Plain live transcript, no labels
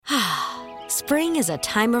Spring is a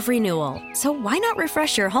time of renewal, so why not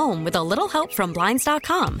refresh your home with a little help from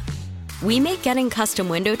Blinds.com? We make getting custom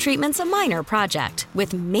window treatments a minor project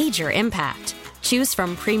with major impact. Choose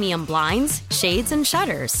from premium blinds, shades, and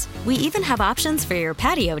shutters. We even have options for your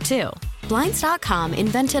patio, too. Blinds.com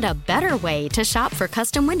invented a better way to shop for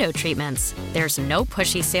custom window treatments. There's no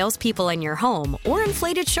pushy salespeople in your home or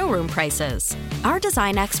inflated showroom prices. Our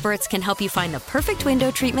design experts can help you find the perfect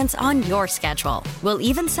window treatments on your schedule. We'll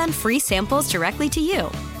even send free samples directly to you.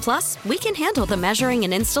 Plus, we can handle the measuring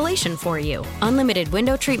and installation for you. Unlimited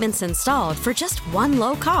window treatments installed for just one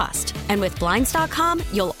low cost. And with Blinds.com,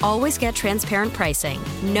 you'll always get transparent pricing.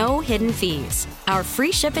 No hidden fees. Our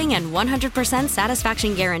free shipping and 100%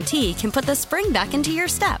 satisfaction guarantee can put the spring back into your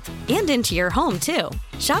step and into your home, too.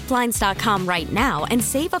 Shop Blinds.com right now and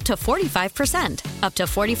save up to 45%. Up to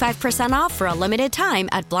 45% off for a limited time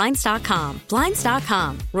at Blinds.com.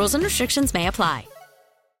 Blinds.com. Rules and restrictions may apply.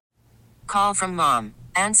 Call from mom.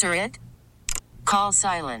 Answer it. Call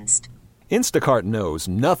silenced. Instacart knows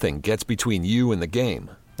nothing gets between you and the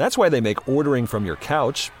game. That's why they make ordering from your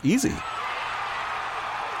couch easy.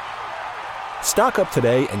 Stock up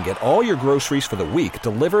today and get all your groceries for the week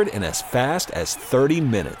delivered in as fast as 30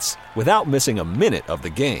 minutes without missing a minute of the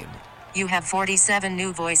game. You have 47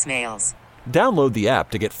 new voicemails. Download the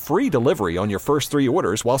app to get free delivery on your first 3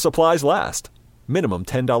 orders while supplies last. Minimum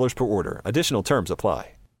 $10 per order. Additional terms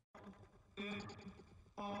apply.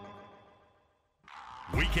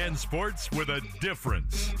 Weekend sports with a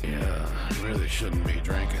difference. Yeah, I really shouldn't be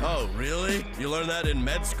drinking. Oh, really? You learned that in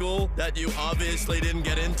med school that you obviously didn't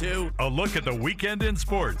get into? A look at the weekend in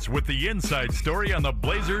sports with the inside story on the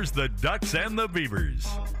Blazers, the Ducks, and the Beavers.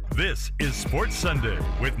 This is Sports Sunday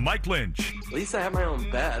with Mike Lynch. At least I have my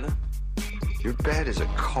own bed. Your bed is a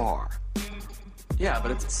car. Yeah,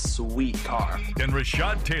 but it's a sweet car. And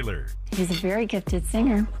Rashad Taylor. He's a very gifted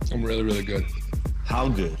singer. I'm really, really good. How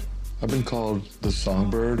good? I've been called the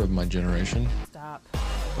songbird of my generation. Stop.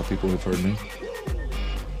 By people who've heard me.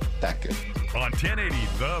 That good. On 1080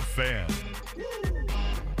 The Fan.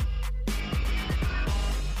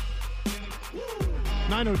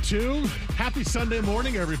 .902. Happy Sunday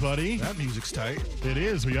morning, everybody. That music's tight. It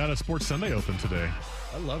is. We got a Sports Sunday open today.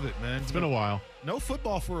 I love it, man. It's been a while. No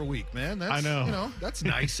football for a week, man. That's, I know. You know, that's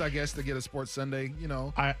nice, I guess, to get a Sports Sunday, you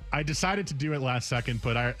know. I decided to do it last second,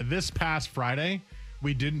 but this past Friday,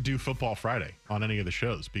 we didn't do Football Friday on any of the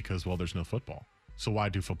shows because, well, there's no football. So why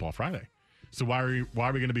do Football Friday? So why are we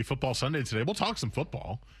going to be Football Sunday today? We'll talk some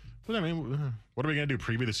football. But, I mean, what are we going to do,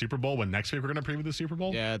 preview the Super Bowl when next week we're going to preview the Super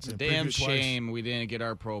Bowl? Yeah, it's a damn shame we didn't get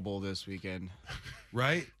our Pro Bowl this weekend.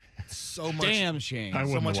 Right? So much. Damn shame. I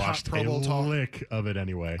wouldn't have watched Pro Bowl talk. Lick of it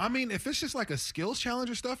anyway. I mean, if it's just like a skills challenge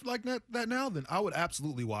or stuff like that now, then I would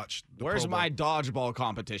absolutely watch the Where's Pro Bowl. my dodgeball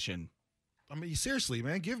competition? I mean, seriously,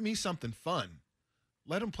 man, give me something fun.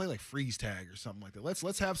 Let them play like freeze tag or something like that.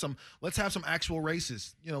 Let's have some actual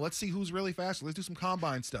races. You know, let's see who's really fast. Let's do some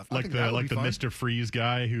combine stuff. Like the Mr. Freeze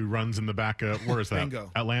guy who runs in the back of where is that?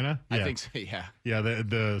 Bingo. Atlanta? Yeah. I think so, yeah. Yeah,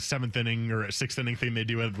 the 7th inning or 6th inning thing they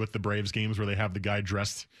do with the Braves games where they have the guy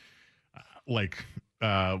dressed like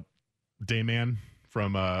Dayman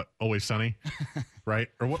from Always Sunny, right?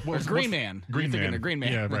 Or what was Green Man? Green Man. Green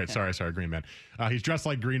Man. Yeah, right. Sorry, Green Man. He's dressed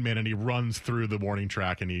like Green Man and he runs through the warning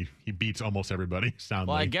track and he beats almost everybody.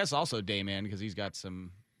 Well, I guess also Dayman because he's got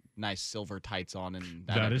some nice silver tights on and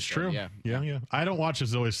that is true. Yeah. I don't watch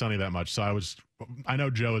It's Always Sunny that much, so I know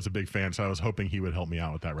Joe is a big fan, so I was hoping he would help me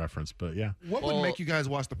out with that reference. But yeah, what would make you guys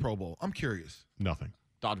watch the Pro Bowl? I'm curious. Nothing.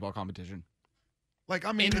 Dodgeball competition. Like,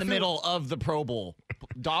 I mean, in the middle of the Pro Bowl,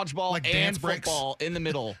 dodgeball like and football in the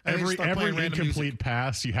middle. Every incomplete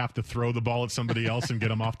pass, you have to throw the ball at somebody else and get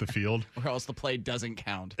them off the fild, or else the play doesn't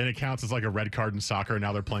count. And it counts as like a red card in soccer.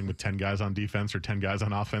 Now they're playing with 10 guys on defense or 10 guys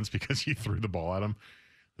on offense because you threw the ball at them.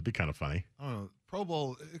 That'd be kind of funny. I don't know. Pro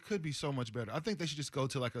Bowl, it could be so much better. I think they should just go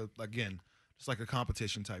to just like a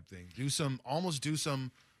competition type thing. Do some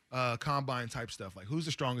combine type stuff. Like, who's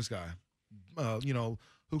the strongest guy?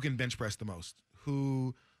 Who can bench press the most?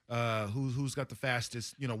 Who's got the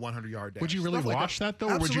fastest, 100-yard dash? Would you really watch that though,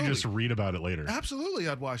 Absolutely. Or would you just read about it later? Absolutely,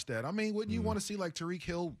 I'd watch that. I mean, wouldn't you want to see like Tyreek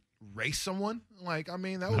Hill race someone? Like, I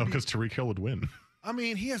mean, that would because Tyreek Hill would win. I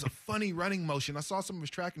mean, he has a funny running motion. I saw some of his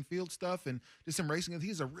track and field stuff and just him racing.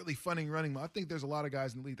 He's a really funny running. I think there's a lot of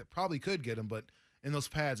guys in the league that probably could get him, but in those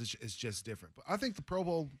pads, it's just different. But I think the Pro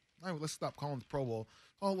Bowl. Let's stop calling it the Pro Bowl.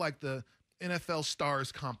 Call it like the NFL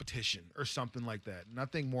Stars competition or something like that. And I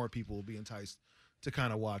think more people will be enticed to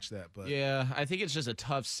kind of watch that. But yeah, I think it's just a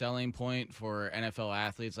tough selling point for NFL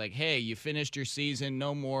athletes. Like, hey, you finished your season,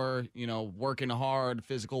 no more, working hard,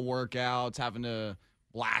 physical workouts, having to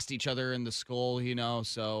blast each other in the skull,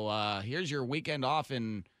 So here's your weekend off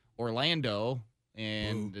in Orlando,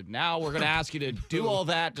 and now we're going to ask you to do all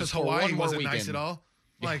that just for Hawaii one more wasn't weekend. nice at all.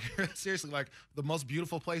 Like, seriously, like the most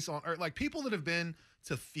beautiful place on earth. Like, people that have been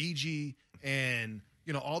to Fiji and,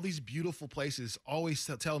 all these beautiful places always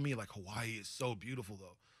tell me, like, Hawaii is so beautiful,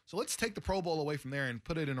 though. So let's take the Pro Bowl away from there and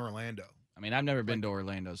put it in Orlando. I mean, I've never been to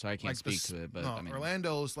Orlando, so I can't speak to it. But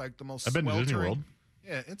Orlando is like the most. I've been to Disney World.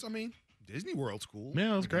 Yeah, Disney World's cool.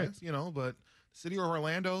 Yeah, it was great. But city of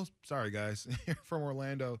Orlando, sorry guys, you're from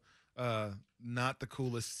Orlando, not the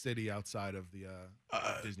coolest city outside of the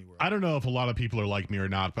Disney World. I don't know if a lot of people are like me or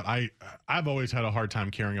not, but I've always had a hard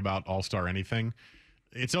time caring about All-Star anything.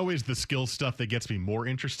 It's always the skill stuff that gets me more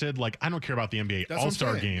interested. Like, I don't care about the NBA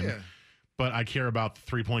All-Star game. Yeah. But I care about the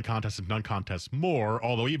three-point contest and dunk contest more,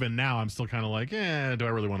 although even now I'm still kind of like, do I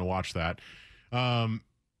really want to watch that?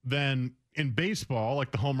 Then in baseball,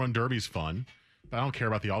 like the home run derby is fun, but I don't care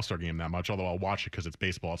about the All-Star game that much, although I'll watch it because it's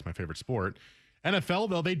baseball. It's my favorite sport. NFL,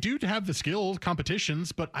 though, they do have the skills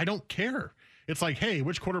competitions, but I don't care. It's like, hey,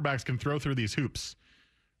 which quarterbacks can throw through these hoops?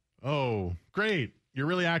 Oh, great. You're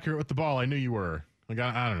really accurate with the ball. I knew you were. Like,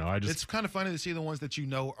 I don't know. It's kind of funny to see the ones that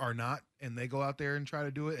are not, and they go out there and try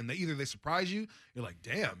to do it, and either they surprise you, you're like,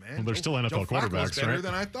 damn, man. Well, they're still NFL Joe quarterbacks, better right?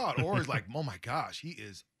 than I thought. Or it's like, oh my gosh, he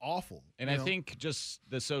is awful. And I think just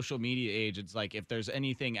the social media age, it's like if there's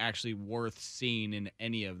anything actually worth seeing in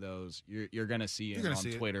any of those, you're going to see it on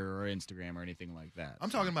Twitter or Instagram or anything like that. I'm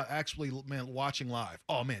talking about actually, man, watching live.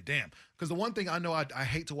 Oh, man, damn. Because the one thing I know I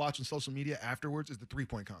hate to watch on social media afterwards is the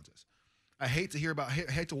three-point contest. I hate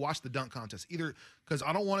to watch the dunk contest either, because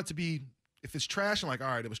I don't want it to be, if it's trash, I'm like, all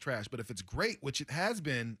right, it was trash. But if it's great, which it has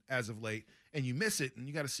been as of late, and you miss it and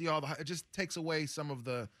you got to see it just takes away some of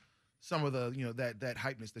the that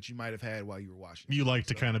hypeness that you might have had while you were watching. You like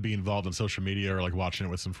to kind of be involved in social media or like watching it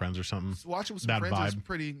with some friends or something? Watching with some friends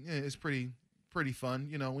is pretty fun.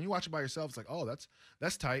 When you watch it by yourself, it's like, oh,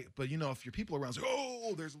 that's tight. But if your people around, it's like,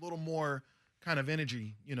 oh, there's a little more kind of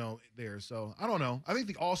energy, there. So I don't know. I think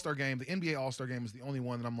the All-Star game, the NBA All-Star game, is the only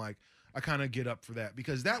one that I'm like, I kind of get up for that,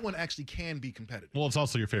 because that one actually can be competitive. Well, it's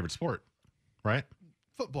also your favorite sport, right?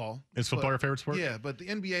 Football. Is football your favorite sport? Yeah, but the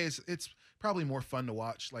NBA it's probably more fun to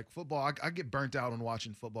watch. Like football, I get burnt out on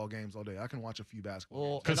watching football games all day. I can watch a few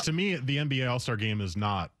basketball games. Because to me, the NBA All-Star game is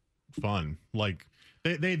not fun. Like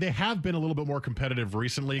they have been a little bit more competitive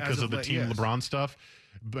recently because of the Team LeBron stuff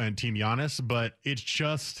and Team Giannis, but it's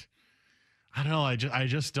just, I don't know. I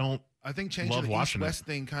just don't. I think changing the East-West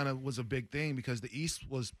thing kind of was a big thing, because the East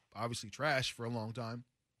was obviously trash for a long time,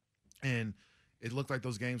 and it looked like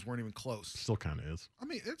those games weren't even close. Still kind of is. I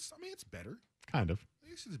mean, it's better. Kind of.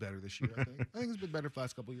 This is better this year, I think. I think it's been better for the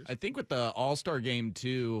last couple of years. I think with the All-Star game,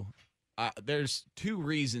 too, there's two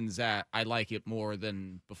reasons that I like it more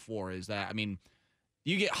than before. Is that, I mean,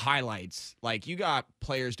 you get highlights. Like, you got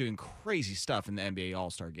players doing crazy stuff in the NBA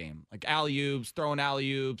All-Star game. Like alley-oops, throwing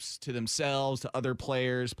alley-oops to themselves, to other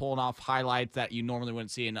players, pulling off highlights that you normally wouldn't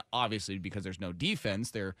see. And obviously, because there's no defense,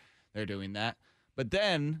 they're doing that. But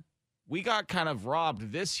then we got kind of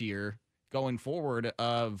robbed this year going forward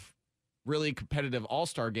of really competitive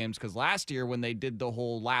All-Star games, because last year when they did the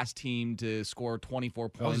whole last team to score 24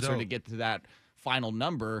 points or to get to that final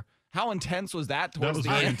number, how intense was that towards the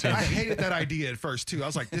end? I hated that idea at first, too. I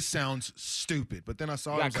was like, this sounds stupid. But then I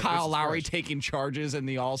saw it. Kyle Lowry taking charges in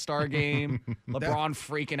the All-Star game. LeBron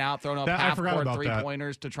freaking out, throwing up half-court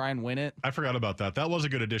three-pointers to try and win it. I forgot about that. That was a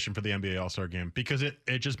good addition for the NBA All-Star game, because it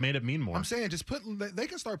just made it mean more. I'm saying they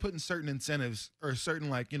can start putting certain incentives or certain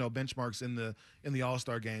benchmarks in the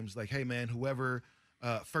All-Star games. Like, hey, man, whoever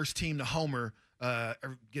first team to homer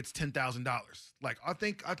gets $10,000. Like, I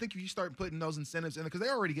think if you start putting those incentives in, because they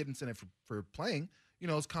already get incentive for playing,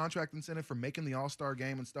 it's contract incentive for making the All-Star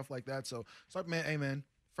game and stuff like that. So start, man, hey man,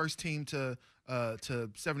 first team to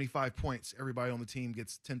 75 points, everybody on the team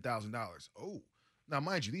gets $10,000. Oh, now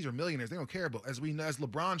mind you, these are millionaires. They don't care. But as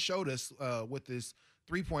LeBron showed us with this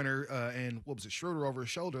three-pointer and what was it, Schroeder over his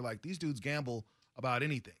shoulder, like, these dudes gamble about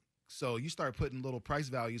anything. So you start putting little price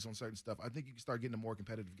values on certain stuff, I think you can start getting a more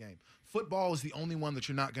competitive game. Football is the only one that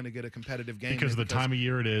you're not going to get a competitive game because of the time of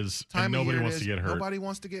year it is, and nobody wants to get hurt. Nobody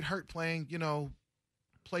wants to get hurt playing,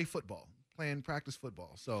 practice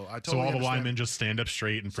football. So I totally So all understand. The linemen just stand up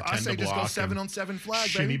straight and pretend to block. I say just go 7-on-7 flag,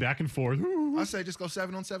 shimmy baby. back and forth. I say just go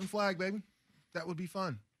 7-on-7 flag, baby. That would be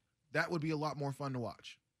fun. That would be a lot more fun to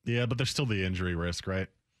watch. Yeah, but there's still the injury risk, right?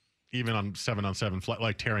 Even on 7-on-7 flag,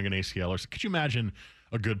 like tearing an ACL. Could you imagine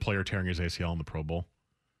a good player tearing his ACL in the Pro Bowl?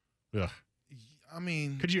 Ugh. I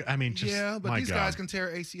mean, could you? I mean, just but my these God. guys can tear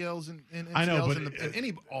ACLs and I know, MCLs but in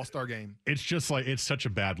any All-Star game. It's just like it's such a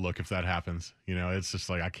bad look if that happens. You know, it's just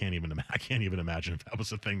like I can't even imagine if that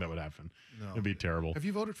was a thing that would happen. No. It'd be terrible. Have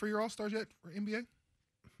you voted for your All-Stars yet for NBA?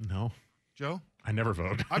 No, Joe? I never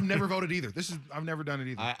vote. I've never voted either. I've never done it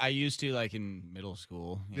either. I used to, like, in middle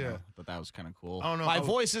school. You know, but that was kind of cool. I don't know. My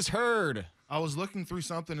voice is heard. I was looking through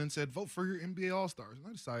something and said, vote for your NBA All-Stars. And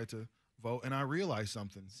I decided to vote, and I realized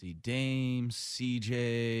something. See, Dame,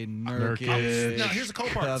 CJ, Nurkic. Nurkic. Now, here's the cool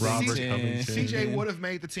part. Robert CJ would have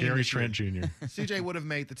made the team Gary this year. Trent Jr. CJ would have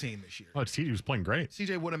made the team this year. Oh, CJ was playing great.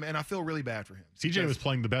 CJ would have, and I feel really bad for him. CJ was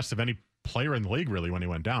playing the best of any player in the league, really, when he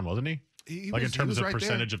went down, wasn't he? He like was, in terms of right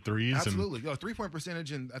percentage there. of threes. Absolutely. 3-point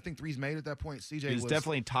percentage, and I think threes made at that point. CJ He was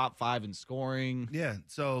definitely top 5 in scoring. Yeah,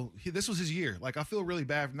 so this was his year. Like, I feel really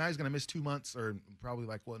bad. Now he's going to miss 2 months or probably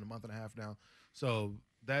like, in a month and a half now. So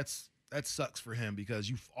that sucks for him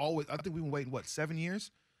because I think we've been waiting, 7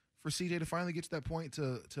 years for CJ to finally get to that point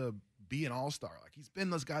to be an all-star. Like, he's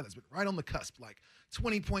been this guy that's been right on the cusp, like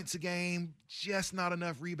 20 points a game, just not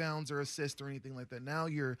enough rebounds or assists or anything like that. Now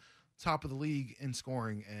you're top of the league in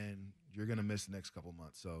scoring, and you're going to miss the next couple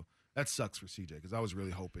months. So that sucks for CJ because I was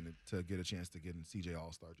really hoping to get a chance to get in CJ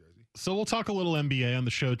All-Star jersey. So we'll talk a little NBA on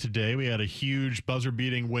the show today. We had a huge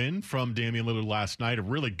buzzer-beating win from Damian Lillard last night, a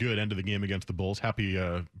really good end of the game against the Bulls. Happy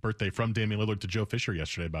birthday from Damian Lillard to Joe Fisher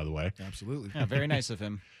yesterday, by the way. Absolutely. Yeah, very nice of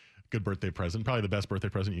him. Good birthday present. Probably the best birthday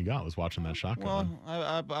present you got was watching that shot go in.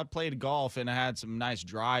 Well, I played golf, and I had some nice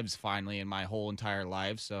drives finally in my whole entire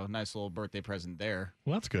life, so nice little birthday present there.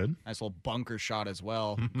 Well, that's good. Nice little bunker shot as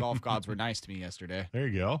well. Golf gods were nice to me yesterday. There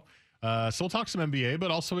you go. So we'll talk some NBA, but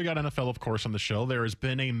also we got NFL, of course, on the show. There has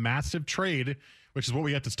been a massive trade, which is what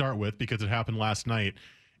we have to start with because it happened last night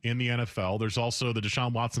in the NFL. There's also the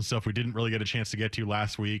Deshaun Watson stuff we didn't really get a chance to get to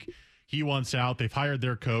last week. He wants out. They've hired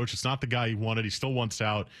their coach. It's not the guy he wanted. He still wants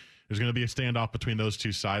out. There's going to be a standoff between those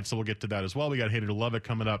two sides, so we'll get to that as well. We got Hater to Love It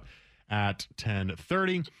coming up at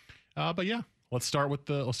 10:30. But yeah, let's start with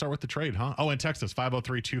the trade, huh? Oh, and text us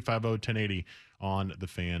 503-250-1080 on the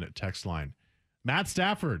Fan text line. Matt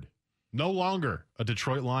Stafford, no longer a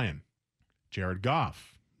Detroit Lion. Jared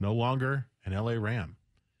Goff, no longer an LA Ram.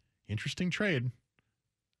 Interesting trade.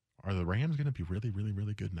 Are the Rams going to be really, really,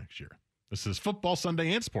 really good next year? This is Football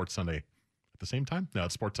Sunday and Sports Sunday at the same time. No,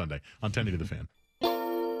 it's Sports Sunday on 1080 The Fan.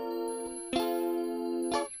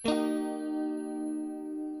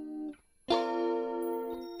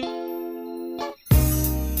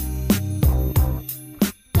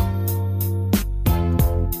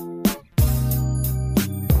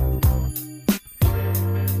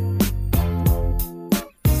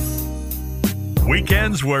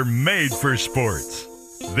 Weekends were made for sports.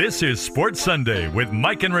 This is Sports Sunday with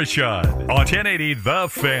Mike and Rashad on 1080 The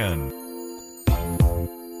Fan.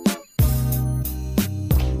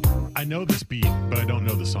 I know this beat, but I don't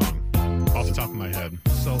know the song off the top of my head.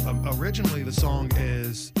 So originally the song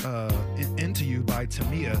is Into You by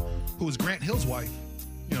Tamia, who is Grant Hill's wife.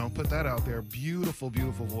 You know, put that out there. Beautiful,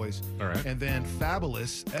 beautiful voice. All right. And then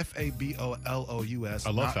Fabulous, Fabolous. I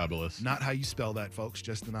love Fabulous. Not how you spell that, folks.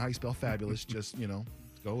 Just not how you spell fabulous. Just,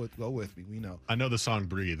 go with me. We know. I know the song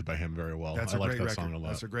Breathe by him very well. That's I a like great that record. song a lot.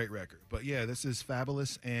 That's a great record. But yeah, this is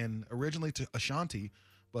Fabulous and originally to Ashanti,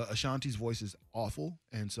 but Ashanti's voice is awful,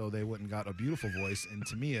 and so they went and got a beautiful voice in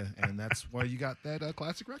Tamia, and that's why you got that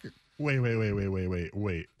classic record. Wait.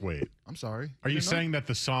 I'm sorry. Are you saying that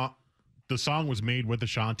the song was made with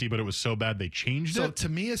Ashanti, but it was so bad they changed So it?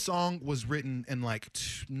 Tamia's song was written in like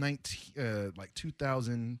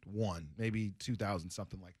 2001, maybe 2000,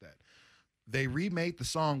 something like that. They remade the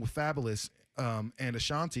song with Fabulous and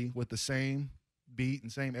Ashanti with the same beat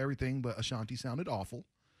and same everything, but Ashanti sounded awful.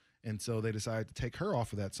 And so they decided to take her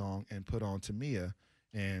off of that song and put on Tamia.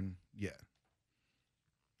 And yeah.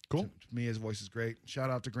 Cool. Tamia's voice is great.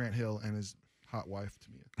 Shout out to Grant Hill and his hot wife,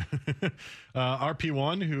 Tamia.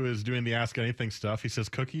 RP1, who is doing the Ask Anything stuff, he says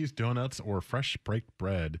cookies, donuts, or fresh baked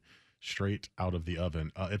bread straight out of the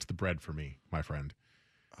oven. It's the bread for me, my friend.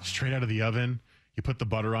 Straight out of the oven. You put the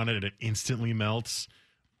butter on it, and it instantly melts.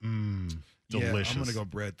 Delicious. Yeah, I'm going to go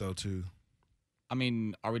bread, though, too. I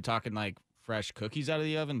mean, are we talking like fresh cookies out of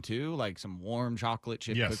the oven, too? Like some warm chocolate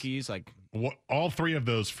chip cookies? Like all three of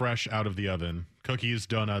those fresh out of the oven. Cookies,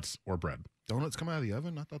 donuts, or bread. Donuts come out of the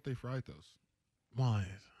oven? I thought they fried those. Why?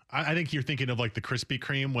 I think you're thinking of like the Krispy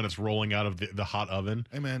Kreme when it's rolling out of the hot oven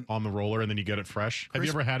on the roller, and then you get it fresh. Have you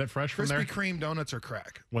ever had it fresh from there? Krispy Kreme donuts are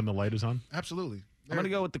crack. When the light is on? Absolutely. I'm going to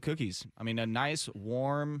go with the cookies. I mean, a nice,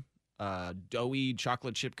 warm, doughy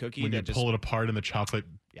chocolate chip cookie. When you pull it apart and the chocolate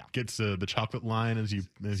gets the chocolate line as you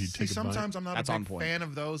take a bite. Sometimes I'm not a big fan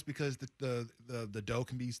of those because the dough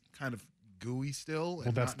can be kind of gooey still.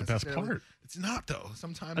 Well, that's the best part. It's not though.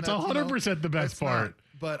 Sometimes that's 100% the best part.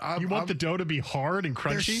 But you want the dough to be hard and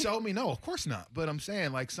crunchy? No, of course not. But I'm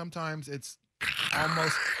saying like sometimes it's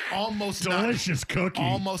almost delicious cookie.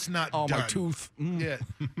 Almost not done. My tooth. Yeah,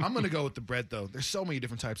 I'm gonna go with the bread though. There's so many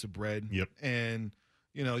different types of bread. Yep. And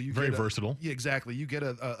you very get versatile. Yeah, exactly. You get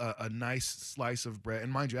a nice slice of bread,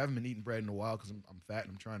 and mind you, I haven't been eating bread in a while because I'm fat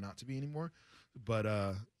and I'm trying not to be anymore. But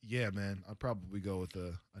yeah, man, I'd probably go with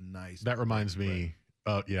a nice. That reminds me.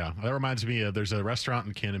 There's a restaurant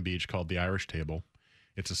in Cannon Beach called the Irish Table.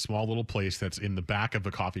 It's a small little place that's in the back of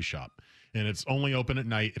a coffee shop, and it's only open at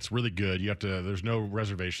night. It's really good. There's no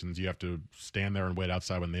reservations. You have to stand there and wait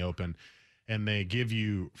outside when they open, and they give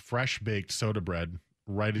you fresh baked soda bread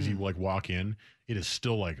right as you like walk in. It is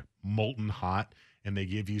still like molten hot, and they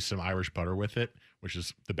give you some Irish butter with it, which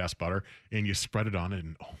is the best butter, and you spread it on it,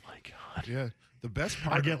 and oh my God. Yeah. The best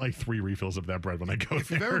part. I get like 3 refills of that bread when I go If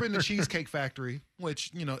there. you've ever been to Cheesecake Factory,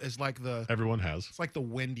 which, is like everyone has. It's like the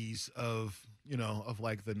Wendy's of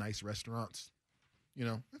like the nice restaurants.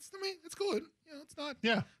 It's good. It's not.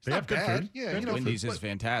 Yeah. It's not good bad. food. Yeah. Wendy's is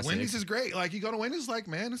fantastic. Wendy's is great. Like you go to Wendy's, like,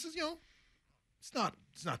 man, this is, it's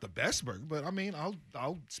not the best burger, but I mean,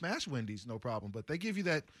 I'll smash Wendy's, no problem. But they give you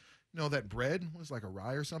that, that bread was like a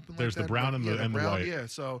rye or something. There's like that. the brown and the white. Yeah,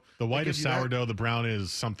 so the white is sourdough. The brown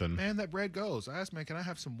is something. Man, that bread goes. I asked, man, can I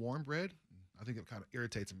have some warm bread? I think it kind of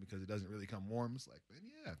irritates him because it doesn't really come warm. It's like, man,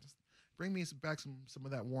 yeah, just bring me back some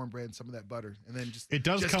of that warm bread and some of that butter, and then just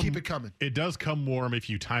keep it coming. It does come warm if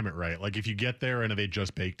you time it right. Like if you get there and they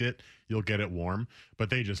just baked it, you'll get it warm,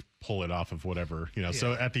 but they just pull it off of whatever, Yeah.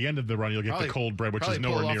 So at the end of the run, you'll get the cold bread, which is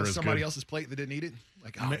nowhere near as good. Somebody else's plate that didn't eat it.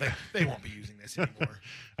 Like, they won't be using this anymore.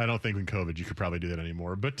 I don't think in COVID you could probably do that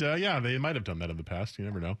anymore. But yeah, they might have done that in the past. You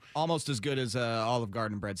never know. Almost as good as Olive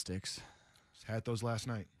Garden breadsticks. Just had those last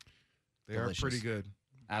night. They Delicious. are pretty good.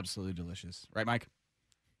 Absolutely delicious. Right, Mike?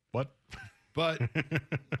 What? But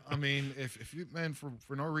I mean, if you, man,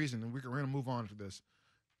 for no reason, and we're gonna move on for this.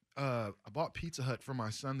 I bought Pizza Hut for my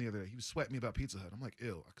son the other day. He was sweating me about Pizza Hut. I'm like,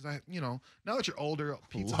 ew, because now that you're older,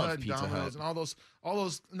 Pizza Hut and Domino's and all those.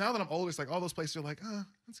 Now that I'm older, it's like all those places are like,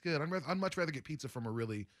 that's good. I'd much rather get pizza from a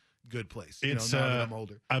really good place. Now that I'm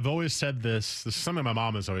older. I've always said this. This is something my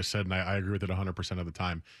mom has always said, and I agree with it 100% of the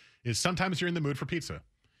time. Is sometimes you're in the mood for pizza,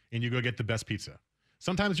 and you go get the best pizza.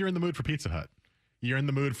 Sometimes you're in the mood for Pizza Hut. You're in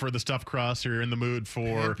the mood for the stuffed crust, or you're in the mood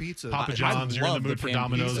for Papa John's, you're in the mood for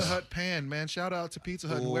Domino's. Pizza Hut pan, man. Shout out to Pizza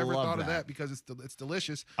Hut. Whoever thought of that, because it's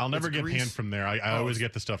delicious. I'll never get pan from there. I always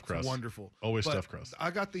get the stuffed crust. Wonderful. Always stuffed crust.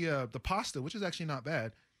 I got the pasta, which is actually not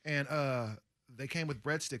bad. And they came with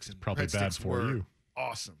breadsticks, and probably bad for you.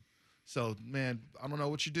 Awesome. So, man, I don't know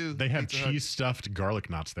what you do. They have cheese-stuffed garlic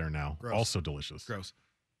knots there now. Gross. Also delicious. Gross.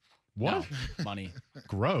 What? No, money.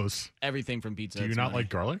 Gross. Everything from pizza. Do you not like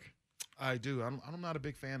garlic? I do. I'm not a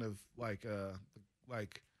big fan of like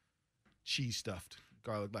cheese stuffed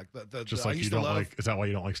garlic. Like just like you don't like. Is that why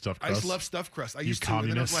you don't like stuffed crust? I used to love stuffed crust. I used to.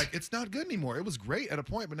 And then it was like, it's not good anymore. It was great at a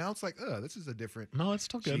point, but now it's like, this is a different. No, it's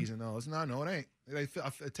still good. Cheese. No, it's not. No, it ain't.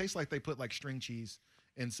 It tastes like they put like string cheese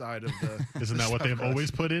inside of the. Isn't that what they've crust.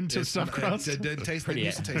 always put into stuffed crust? It used to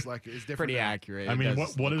taste like it. It's different. Pretty accurate. I mean,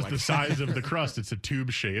 what is the size of the crust? It's a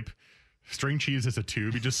tube shape. String cheese is a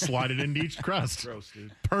tube. You just slide it into each crust. Gross,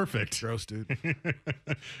 dude. Perfect. Gross, dude.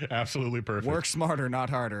 Absolutely perfect. Work smarter,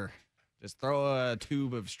 not harder. Just throw a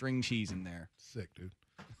tube of string cheese in there. Sick, dude.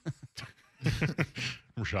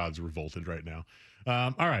 Rashad's revolted right now.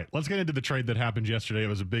 All right, let's get into the trade that happened yesterday. It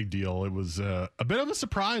was a big deal. It was a bit of a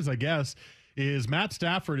surprise, I guess, is Matt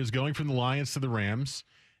Stafford is going from the Lions to the Rams.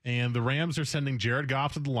 And the Rams are sending Jared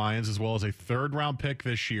Goff to the Lions, as well as a third-round pick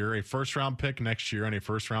this year, a first-round pick next year, and a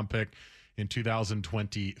first-round pick in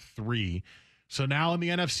 2023. So now in the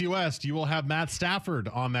NFC West, you will have Matt Stafford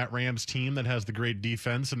on that Rams team that has the great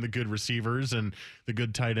defense and the good receivers and the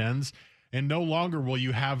good tight ends. And no longer will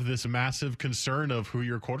you have this massive concern of who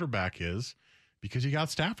your quarterback is, because you got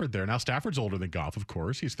Stafford there. Now, Stafford's older than Goff, of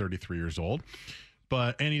course. He's 33 years old.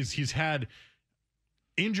 And he's had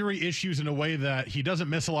injury issues in a way that he doesn't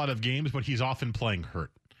miss a lot of games, but he's often playing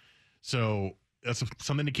hurt. So that's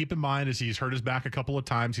something to keep in mind. Is he's hurt his back a couple of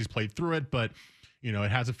times. He's played through it, but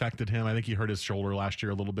it has affected him. I think he hurt his shoulder last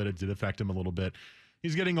year a little bit. It did affect him a little bit.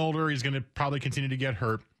 He's getting older. He's going to probably continue to get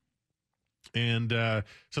hurt. And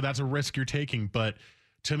so that's a risk you're taking. But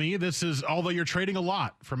to me, this is, although you're trading a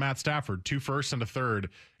lot for Matt Stafford, 2 firsts and a third,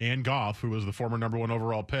 and Goff, who was the former number 1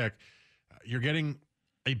 overall pick, you're getting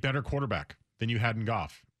a better quarterback than you had in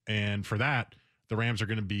Goff. And for that, the Rams are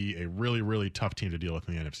going to be a really, really tough team to deal with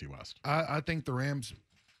in the NFC West. I think the Rams,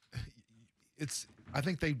 I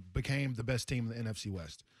think they became the best team in the NFC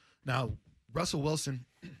West. Now, Russell Wilson,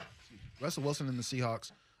 Russell Wilson and the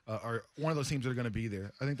Seahawks are one of those teams that are going to be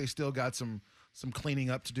there. I think they still got some cleaning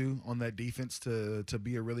up to do on that defense to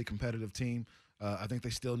be a really competitive team. I think they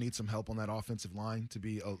still need some help on that offensive line to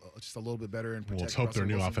be just a little bit better and protect. Well, let's hope Russell their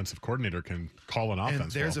new Wilson. offensive coordinator can call an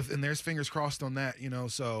offense. And there's fingers crossed on that,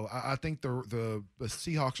 So I think the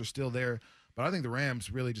Seahawks are still there, but I think the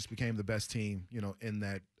Rams really just became the best team, in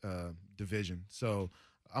that division. So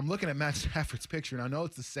I'm looking at Matt Stafford's picture, and I know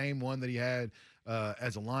it's the same one that he had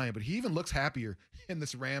as a Lion, but he even looks happier in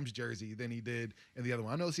this Rams jersey than he did in the other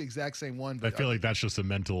one. I know it's the exact same one. But I feel like that's just a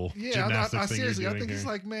mental gymnastics thing seriously, you're I doing think here. it's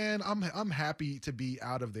like, man, I'm happy to be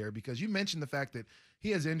out of there because you mentioned the fact that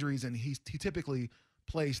he has injuries and he typically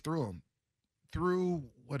plays through them. Through,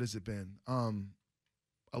 what has it been?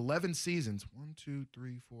 11 seasons. 1, 2,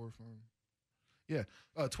 3, 4, 5. Yeah,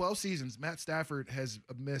 12 seasons. Matt Stafford has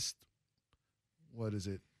missed, what is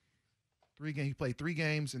it? 3 games. He played 3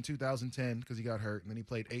 games in 2010 because he got hurt, and then he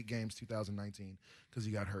played 8 games 2019 because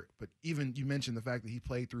he got hurt. But even you mentioned the fact that he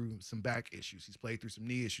played through some back issues. He's played through some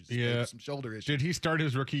knee issues. He's played through some shoulder issues. Did he start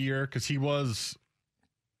his rookie year? Because he was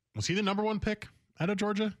he the number 1 pick out of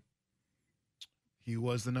Georgia? He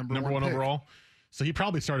was the number one pick. overall. So he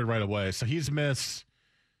probably started right away. So he's missed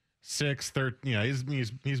 6, 13. Yeah,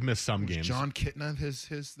 he's missed some games. John Kitna, his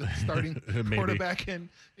starting quarterback in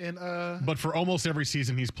But for almost every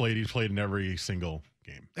season he's played in every single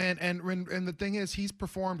game. And the thing is, he's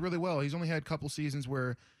performed really well. He's only had a couple seasons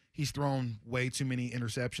where he's thrown way too many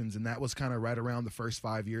interceptions, and that was kind of right around the first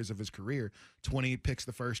 5 years of his career. 20 picks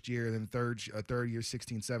the first year, then third year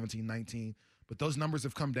 16, 17, 19. But those numbers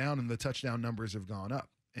have come down, and the touchdown numbers have gone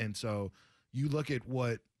up. And so you look at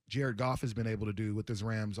what Jared Goff has been able to do with this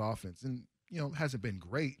Rams offense, and hasn't been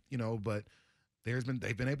great, but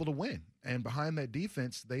they've been able to win, and behind that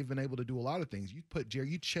defense, they've been able to do a lot of things. You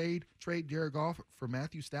trade Jared Goff for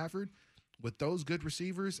Matthew Stafford with those good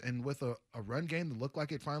receivers and with a run game that looked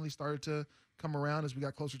like it finally started to come around as we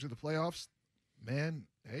got closer to the playoffs. Man,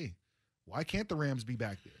 hey, why can't the Rams be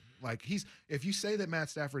back there? Like if you say that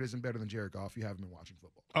Matt Stafford isn't better than Jared Goff, you haven't been watching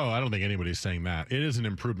football. Oh, I don't think anybody's saying that. It is an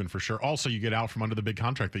improvement for sure. Also, you get out from under the big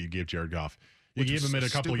contract that you gave Jared Goff. You gave him it a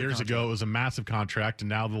couple years ago. It was a massive contract, and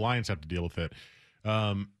now the Lions have to deal with it.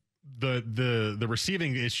 The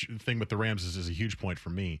receiving issue thing with the Rams is a huge point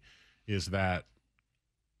for me, is that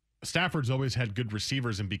Stafford's always had good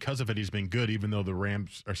receivers, and because of it, he's been good, even though the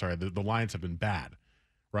Lions have been bad,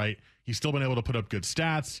 right? He's still been able to put up good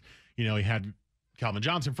stats. He had Calvin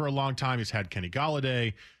Johnson for a long time. He's had Kenny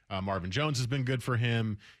Golladay. Marvin Jones has been good for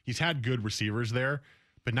him. He's had good receivers there.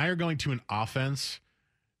 But now you're going to an offense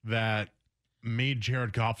that made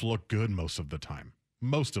Jared Goff look good most of the time.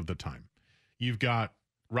 You've got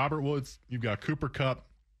Robert Woods. You've got Cooper Kupp.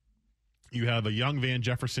 You have a young Van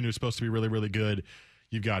Jefferson who's supposed to be really, really good.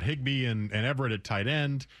 You've got Higbee and Everett at tight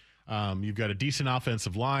end. You've got a decent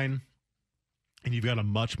offensive line. And you've got a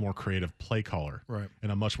much more creative play caller, right,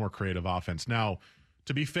 and a much more creative offense. Now,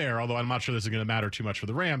 to be fair, although I'm not sure this is going to matter too much for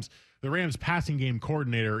the Rams passing game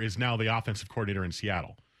coordinator is now the offensive coordinator in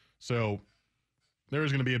Seattle. So there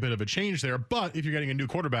is going to be a bit of a change there. But if you're getting a new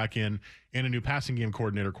quarterback in and a new passing game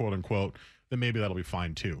coordinator, quote unquote, then maybe that'll be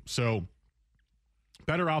fine too. So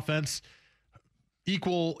better offense,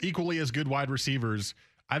 equally as good wide receivers.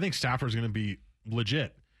 I think Stafford's going to be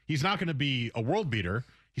legit. He's not going to be a world beater.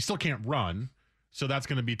 He still can't run. So that's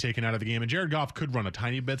going to be taken out of the game. And Jared Goff could run a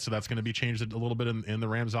tiny bit, so that's going to be changed a little bit in the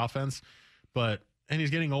Rams offense. And he's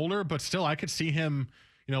getting older, but still I could see him,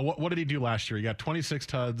 what did he do last year? He got 26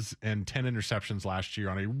 tuds and 10 interceptions last year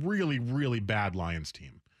on a really, really bad Lions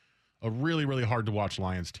team. A really, really hard to watch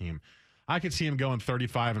Lions team. I could see him going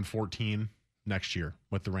 35-14 next year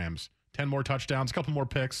with the Rams. 10 more touchdowns, a couple more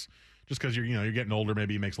picks, just because you're getting older.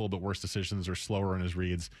 Maybe he makes a little bit worse decisions or slower in his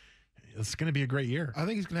reads. It's going to be a great year. I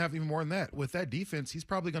think he's going to have even more than that. With that defense, he's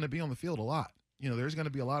probably going to be on the field a lot. There's going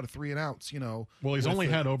to be a lot of 3 and outs, Well, he's only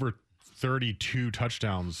had over 32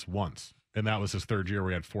 touchdowns once, and that was his third year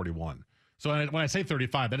where he had 41. So when I say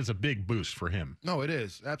 35, that is a big boost for him. No, it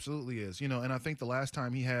is. Absolutely is. And I think the last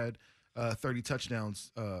time he had 30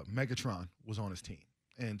 touchdowns, Megatron was on his team.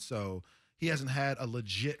 And so he hasn't had a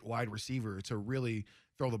legit wide receiver to really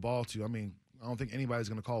throw the ball to. I mean, I don't think anybody's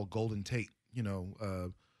going to call Golden Tate,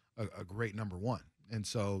 a great number 1. And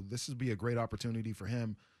so this would be a great opportunity for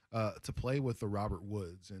him to play with the Robert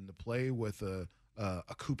Woods and to play with a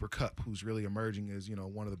Cooper Kupp, who's really emerging as,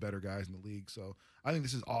 one of the better guys in the league. So I think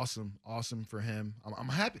this is awesome for him.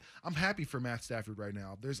 I'm happy for Matt Stafford right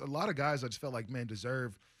now. There's a lot of guys I just felt like, man,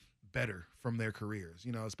 deserve better from their careers,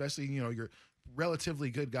 especially, you're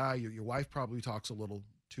relatively good guy. Your wife probably talks a little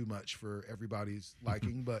too much for everybody's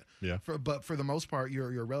liking, but yeah. For the most part,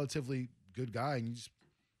 you're a relatively good guy, and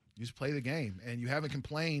You just play the game, and you haven't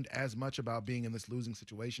complained as much about being in this losing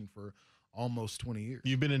situation for almost 20 years.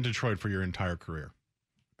 You've been in Detroit for your entire career.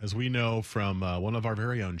 As we know from one of our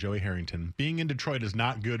very own, Joey Harrington, being in Detroit is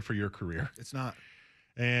not good for your career. It's not.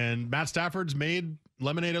 And Matt Stafford's made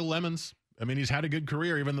lemonade out of lemons. I mean, he's had a good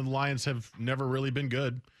career, even though the Lions have never really been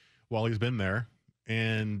good while he's been there.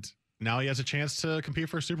 And now he has a chance to compete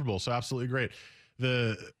for a Super Bowl. So absolutely great.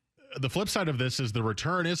 The flip side of this is the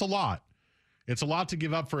return is a lot. It's a lot to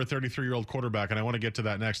give up for a 33-year-old quarterback, and I want to get to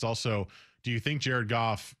that next. Also, do you think Jared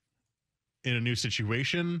Goff in a new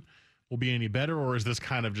situation will be any better, or is this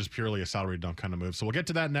kind of just purely a salary dump kind of move? So we'll get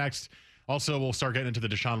to that next. Also, we'll start getting into the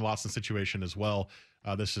Deshaun Watson situation as well.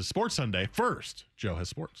 This is Sports Sunday. First, Joe has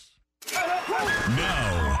sports.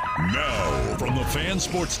 Now, from the Fan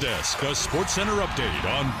Sports Desk, a Sports Center update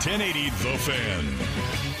on 1080 The Fan.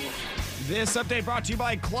 This update brought to you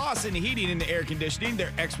by Clausen Heating and Air Conditioning.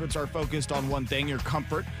 Their experts are focused on one thing, your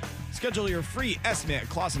comfort. Schedule your free estimate at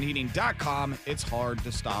ClausenHeating.com. It's hard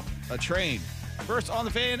to stop a train. First on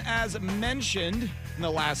the Fan, as mentioned in the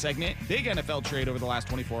last segment, big NFL trade over the last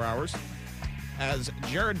 24 hours. As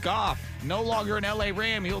Jared Goff, no longer an LA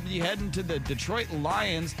Ram, he'll be heading to the Detroit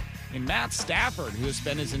Lions. And Matt Stafford, who has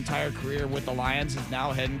spent his entire career with the Lions, is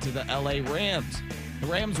now heading to the LA Rams. The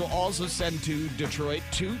Rams will also send to Detroit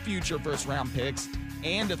 2 future first-round picks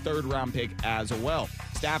and a third-round pick as well.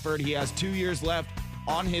 Stafford, he has 2 years left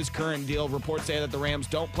on his current deal. Reports say that the Rams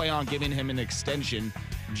don't plan on giving him an extension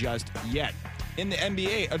just yet. In the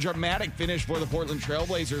NBA, a dramatic finish for the Portland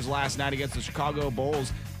Trailblazers last night against the Chicago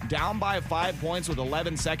Bulls. Down by 5 points with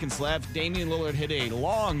 11 seconds left, Damian Lillard hit a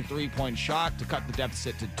long three-point shot to cut the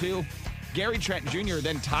deficit to 2. Gary Trent Jr.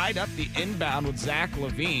 then tied up the inbound with Zach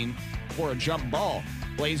LaVine for a jump ball.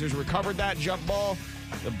 Blazers recovered that jump ball.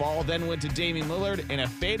 The ball then went to Damian Lillard, and a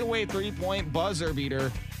fadeaway three-point buzzer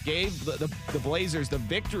beater gave the Blazers the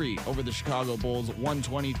victory over the Chicago Bulls,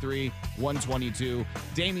 123-122.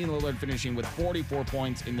 Damian Lillard finishing with 44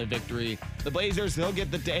 points in the victory. The Blazers, they'll get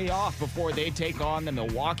the day off before they take on the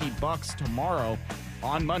Milwaukee Bucks tomorrow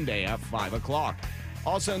on Monday at 5 o'clock.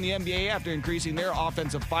 Also in the NBA, after increasing their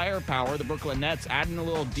offensive firepower, the Brooklyn Nets adding a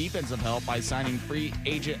little defensive help by signing free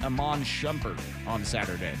agent Iman Shumpert on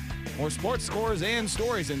Saturday. More sports scores and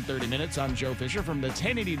stories in 30 minutes. I'm Joe Fisher from the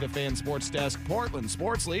 1080 The Fan Sports Desk, Portland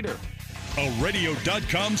sports leader. A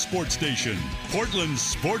radio.com sports station. Portland's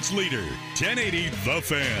sports leader, 1080 The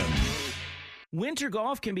Fan. Winter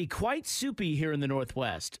golf can be quite soupy here in the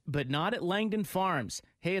Northwest, but not at Langdon Farms.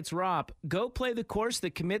 Hey, it's Rob. Go play the course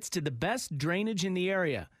that commits to the best drainage in the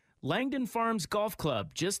area. Langdon Farms Golf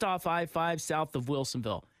Club, just off I-5 south of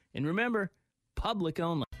Wilsonville. And remember, public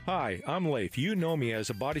only. Hi, I'm Leif. You know me as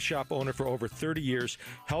a body shop owner for over 30 years,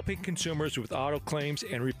 helping consumers with auto claims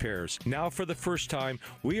and repairs. Now, for the first time,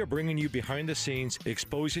 we are bringing you behind the scenes,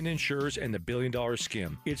 exposing insurers and the billion-dollar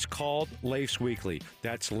scam. It's called Leif's Weekly.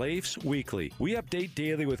 That's Leif's Weekly. We update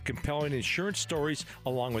daily with compelling insurance stories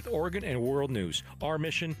along with Oregon and world news. Our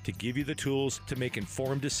mission, to give you the tools to make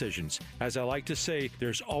informed decisions. As I like to say,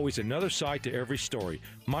 there's always another side to every story.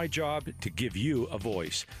 My job, to give you a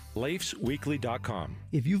voice. LeifsWeekly.com.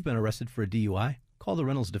 If you've been arrested for a DUI, call the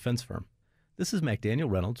Reynolds Defense Firm. This is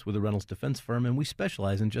McDaniel Reynolds with the Reynolds Defense Firm, and we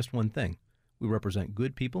specialize in just one thing. We represent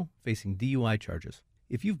good people facing DUI charges.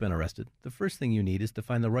 If you've been arrested, the first thing you need is to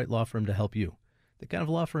find the right law firm to help you. The kind of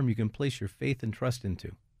law firm you can place your faith and trust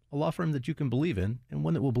into. A law firm that you can believe in, and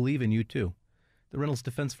one that will believe in you too. The Reynolds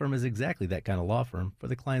Defense Firm is exactly that kind of law firm for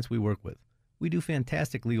the clients we work with. We do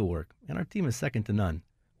fantastic legal work, and our team is second to none.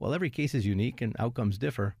 While every case is unique and outcomes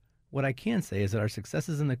differ, what I can say is that our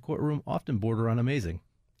successes in the courtroom often border on amazing.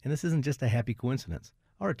 And this isn't just a happy coincidence.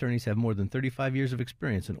 Our attorneys have more than 35 years of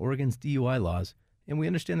experience in Oregon's DUI laws, and we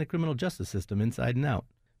understand the criminal justice system inside and out.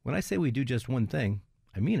 When I say we do just one thing,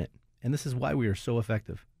 I mean it, and this is why we are so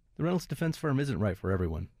effective. The Reynolds Defense Firm isn't right for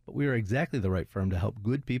everyone, but we are exactly the right firm to help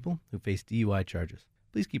good people who face DUI charges.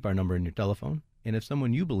 Please keep our number in your telephone, and if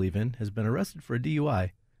someone you believe in has been arrested for a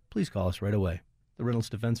DUI, please call us right away. The Reynolds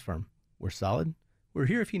Defense Firm. We're solid. We're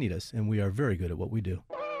here if you need us, and we are very good at what we do.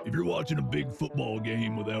 If you're watching a big football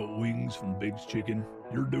game without wings from Big's Chicken,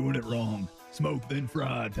 you're doing it wrong. Smoked, then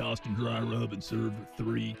fried, tossed in dry rub, and served with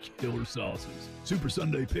 3 killer sauces. Super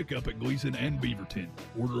Sunday pickup at Gleason and Beaverton.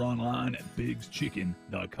 Order online at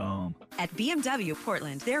bigschicken.com. At BMW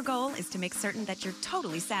Portland, their goal is to make certain that you're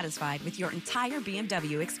totally satisfied with your entire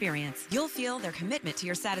BMW experience. You'll feel their commitment to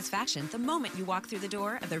your satisfaction the moment you walk through the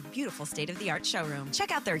door of their beautiful state-of-the-art showroom.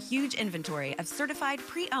 Check out their huge inventory of certified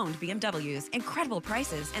pre-owned BMWs, incredible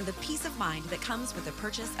prices, and the peace of mind that comes with the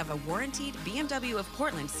purchase of a warranted BMW of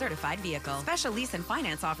Portland certified vehicle. Special lease and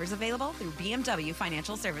finance offers available through BMW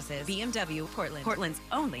Financial Services. BMW Portland, Portland's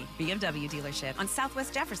only BMW dealership on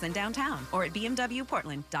Southwest Jefferson downtown, or at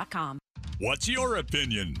bmwportland.com. What's your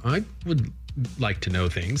opinion? I would like to know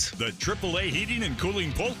things. The AAA Heating and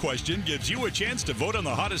Cooling Poll Question gives you a chance to vote on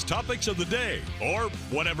the hottest topics of the day, or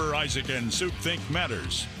whatever Isaac and Soup think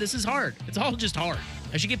matters. This is hard. It's all just hard.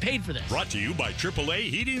 I should get paid for this. Brought to you by AAA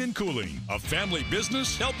Heating and Cooling, a family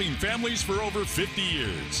business helping families for over 50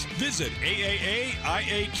 years. Visit AAAIAQ.com.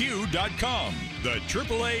 The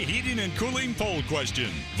AAA Heating and Cooling Poll Question.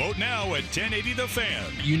 Vote now at 1080 The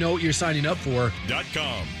Fan. You know what you're signing up for.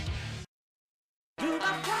 .com.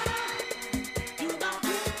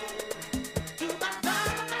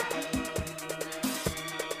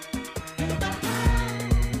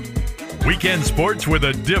 Weekend sports with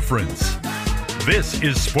a difference. This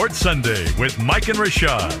is Sports Sunday with Mike and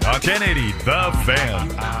Rashad on 1080 The Fan.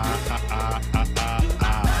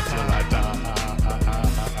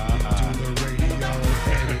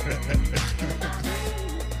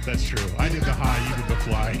 That's true. I did the high, you did the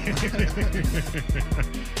fly.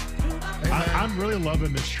 I'm really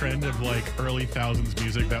loving this trend of like early thousands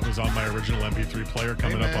music that was on my original MP3 player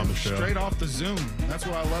coming up on the show. Straight off the Zoom. That's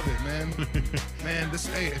why I love it, man. Man,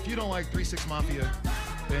 if you don't like 3 6 Mafia,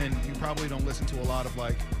 then you probably don't listen to a lot of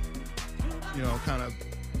like, kind of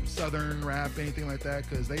southern rap, anything like that,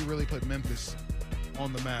 because they really put Memphis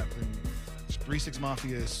on the map. And 3 6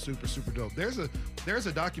 Mafia is super, super dope. There's a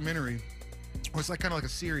documentary, or it's like kind of like a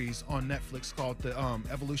series on Netflix called The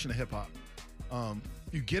Evolution of Hip Hop.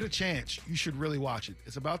 You get a chance, you should really watch it.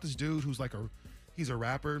 It's about this dude who's he's a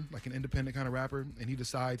rapper, like an independent kind of rapper, and he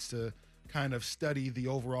decides to kind of study the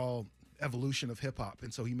overall evolution of hip hop.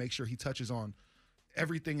 And so he makes sure he touches on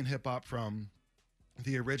everything in hip hop from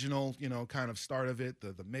the original, kind of start of it,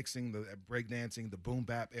 the mixing, the breakdancing, the boom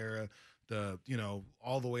bap era,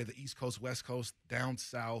 all the way to the East Coast, West Coast, down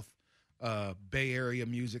south, Bay Area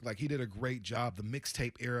music. Like, he did a great job. The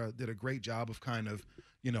mixtape era did a great job of kind of,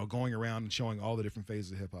 going around and showing all the different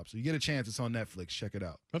phases of hip hop. So you get a chance, it's on Netflix. Check it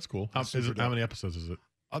out. That's cool. How many episodes is it?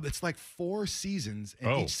 It's like 4 seasons,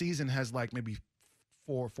 and each season has like maybe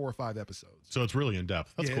four or 5 episodes. So it's really in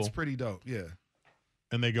depth. That's cool. It's pretty dope. Yeah.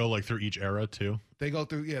 And they go like through each era too. They go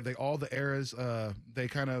through, all the eras. They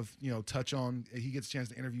kind of, touch on. He gets a chance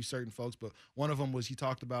to interview certain folks, but one of them was he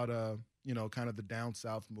talked about, kind of the down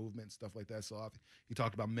south movement and stuff like that. So he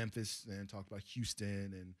talked about Memphis and talked about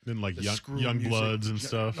Houston and then like young Bloods and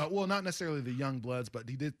stuff. Well, not necessarily the Young Bloods, but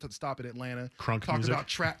he did stop at Atlanta. Crunk talked music. About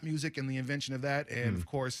trap music and the invention of that, and of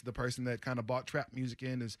course the person that kind of bought trap music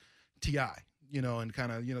in is T.I. And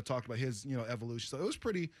kind of talked about his evolution. So it was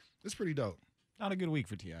pretty dope. Not a good week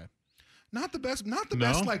for T.I. Not the best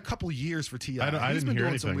like couple years for T.I. He's been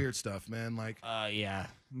doing some weird stuff, man. Like, yeah,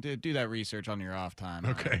 do that research on your off time.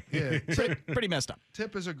 Okay, yeah, pretty messed up.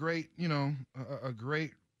 Tip is a great, a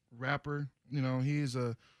great rapper. He's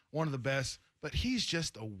one of the best, but he's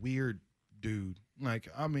just a weird dude. Like,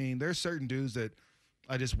 I mean, there's certain dudes that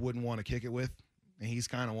I just wouldn't want to kick it with, and he's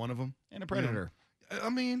kind of one of them. And a predator. I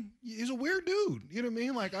mean, he's a weird dude. You know what I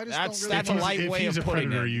mean? Like, I just that's don't really. That's a light way of putting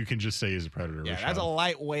predator, it. You can just say he's a predator. Yeah, Rashad. that's a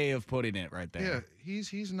light way of putting it right there. Yeah,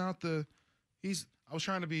 he's not the. I was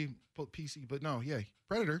trying to be PC, but no, yeah,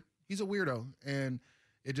 predator. He's a weirdo, and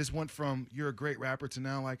it just went from you're a great rapper to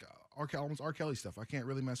now like almost R. Kelly stuff. I can't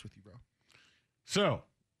really mess with you, bro. So,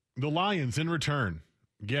 the Lions in return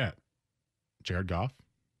get Jared Goff,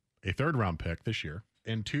 a 3rd-round pick this year,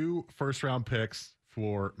 and 2 first-round picks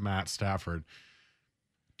for Matt Stafford.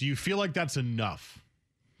 Do you feel like that's enough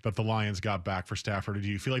that the Lions got back for Stafford, or do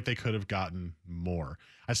you feel like they could have gotten more?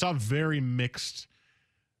 I saw very mixed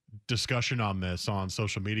discussion on this on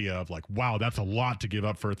social media of like, wow, that's a lot to give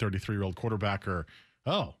up for a 33-year-old quarterback, or,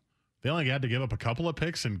 oh, they only had to give up a couple of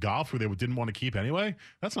picks in Goff who they didn't want to keep anyway?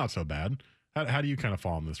 That's not so bad. How do you kind of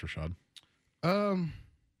fall on this, Rashad?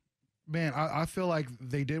 Man, I feel like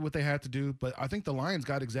they did what they had to do, but I think the Lions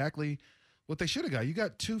got exactly what they should have got. You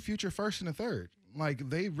got 2 future first and a third. Like,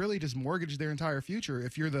 they really just mortgaged their entire future.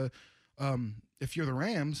 If you're the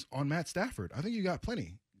Rams on Matt Stafford, I think you got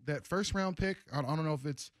plenty. That first-round pick, I don't know if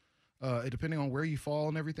it's depending on where you fall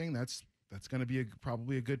and everything. That's going to be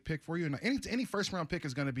probably a good pick for you. And any first-round pick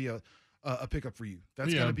is going to be a pickup for you.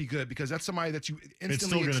 That's going to be good because that's somebody that you instantly It's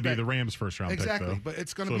still going to be the Rams' first-round pick, though. But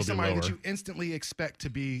it's going to be somebody that you instantly expect to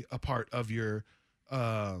be a part of your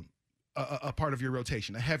a part of your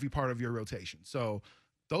rotation, a heavy part of your rotation. So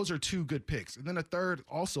those are 2 good picks. And then a third,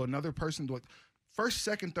 also another person First,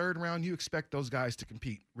 second, third round, you expect those guys to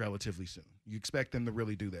compete relatively soon. You expect them to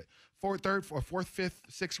really do that. Fourth, fifth,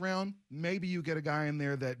 sixth round, maybe you get a guy in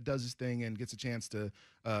there that does his thing and gets a chance to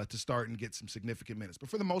start and get some significant minutes. But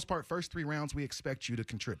for the most part, first 3 rounds, we expect you to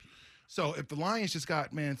contribute. So if the Lions just got,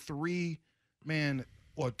 2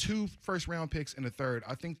 first-round picks and a third,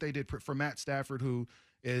 I think they did for Matt Stafford, who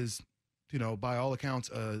is, by all accounts,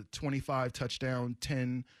 a 25 touchdown,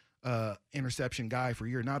 10 interception guy for a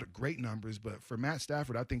year. Not great numbers, but for Matt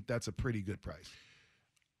Stafford, I think that's a pretty good price.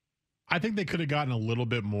 I think they could have gotten a little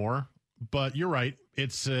bit more, but you're right.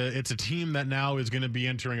 It's a team that now is going to be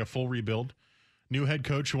entering a full rebuild. New head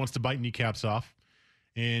coach who wants to bite kneecaps off,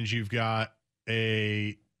 and you've got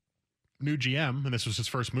a new GM, and this was his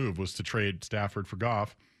first move, was to trade Stafford for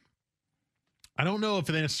Goff. I don't know if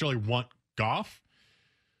they necessarily want Goff,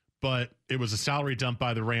 but it was a salary dump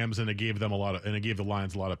by the Rams, and it gave the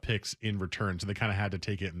Lions a lot of picks in return. So they kind of had to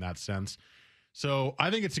take it in that sense. So I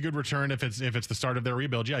think it's a good return if it's the start of their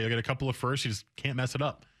rebuild. Yeah, you'll get a couple of firsts. You just can't mess it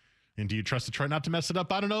up. And do you trust Detroit not to mess it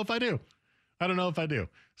up? I don't know if I do.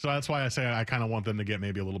 So that's why I say I kind of want them to get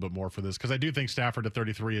maybe a little bit more for this, because I do think Stafford at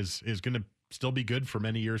 33 is going to still be good for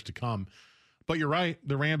many years to come. But you're right.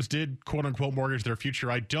 The Rams did, quote unquote, mortgage their future.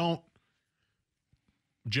 I don't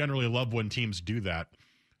generally love when teams do that.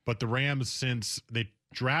 But the Rams, since they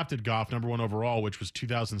drafted Goff number 1 overall, which was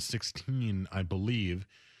 2016, I believe,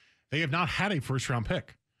 they have not had a first-round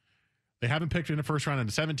pick. They haven't picked in the first round in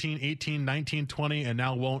 17, 18, 19, 20, and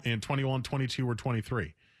now won't in 21, 22, or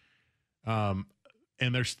 23. And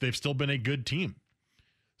they've still been a good team.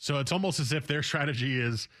 So it's almost as if their strategy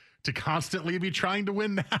is to constantly be trying to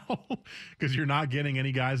win now because you're not getting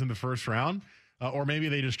any guys in the first round. Or maybe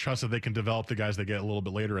they just trust that they can develop the guys they get a little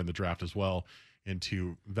bit later in the draft as well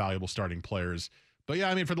into valuable starting players. But yeah,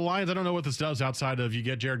 I mean, for the Lions, I don't know what this does outside of you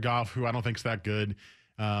get Jared Goff, who I don't think is that good.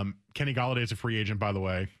 Kenny Golladay is a free agent, by the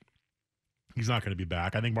way. He's not going to be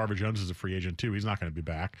back. I think Marvin Jones is a free agent too. He's not going to be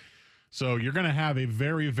back. So you're going to have a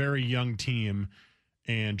very, very young team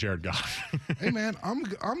and Jared Goff. Hey man,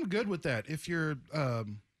 I'm good with that. If you're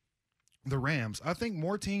the Rams, I think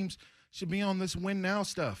more teams should be on this win now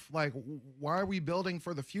stuff. Like, why are we building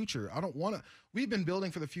for the future? I don't want to. We've been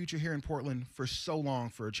building for the future here in Portland for so long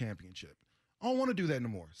for a championship. I don't want to do that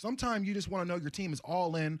anymore. Sometimes you just want to know your team is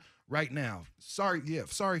all in right now. Sorry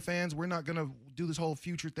fans, we're not going to do this whole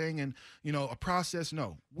future thing and, a process.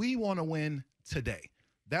 No, we want to win today.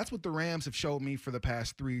 That's what the Rams have showed me for the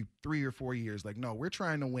past three or 4 years. Like, no, we're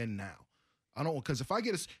trying to win now. I don't, because if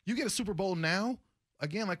you get a Super Bowl now,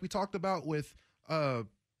 again, like we talked about with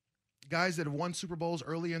guys that have won Super Bowls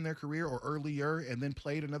early in their career or earlier and then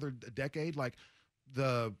played another decade, like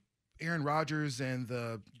the Aaron Rodgers and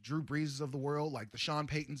the Drew Breeses of the world, like the Sean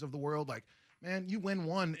Paytons of the world, like, man, you win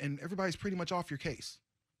one and everybody's pretty much off your case.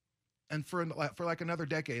 And for like another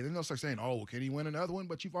decade, then they'll start saying, oh, can you win another one?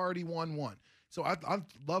 But you've already won one. So I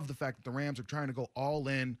love the fact that the Rams are trying to go all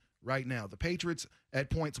in right now. The Patriots at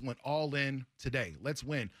points went all in today. Let's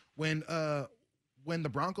win. When the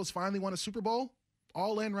Broncos finally won a Super Bowl,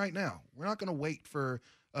 all in right now. We're not going to wait for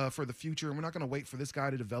the future, and we're not going to wait for this guy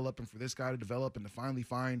to develop and for this guy to develop and to finally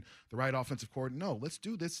find the right offensive coordinator. No, let's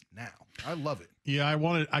do this now. I love it. Yeah,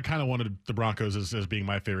 I kind of wanted the Broncos as being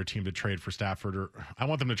my favorite team to trade for Stafford, or I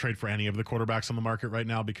want them to trade for any of the quarterbacks on the market right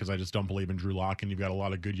now because I just don't believe in Drew Lock, and you've got a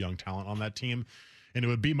lot of good young talent on that team, and it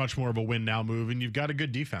would be much more of a win now move, and you've got a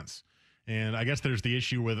good defense. And I guess there's the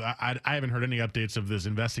issue with I haven't heard any updates of this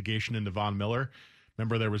investigation into Von Miller.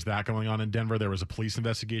 Remember, there was that going on in Denver. There was a police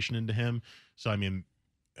investigation into him. So, I mean,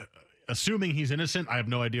 assuming he's innocent, I have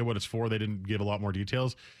no idea what it's for. They didn't give a lot more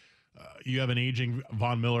details. You have an aging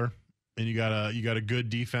Von Miller, and you got a good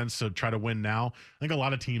defense, so try to win now. I think a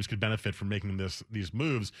lot of teams could benefit from making these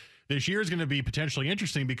moves. This year is going to be potentially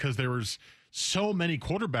interesting because there was so many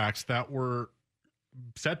quarterbacks that were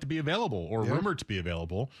set to be available or rumored to be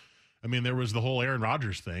available. I mean, there was the whole Aaron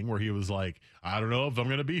Rodgers thing where he was like, I don't know if I'm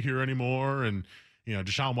going to be here anymore, and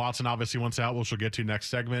Deshaun Watson obviously wants out, which we'll get to next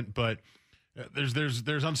segment, but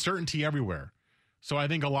there's uncertainty everywhere. So I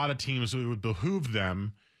think a lot of teams, it would behoove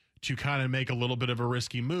them to kind of make a little bit of a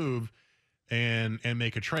risky move and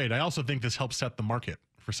make a trade. I also think this helps set the market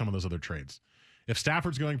for some of those other trades. If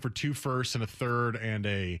Stafford's going for 2 firsts and a third and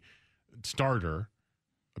a starter,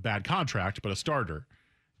 a bad contract, but a starter,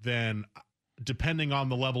 then depending on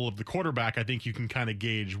the level of the quarterback, I think you can kind of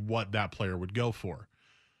gauge what that player would go for.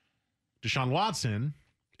 Deshaun Watson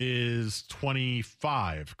is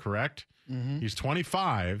 25, correct? Mm-hmm. He's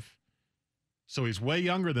 25, so he's way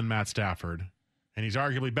younger than Matt Stafford, and he's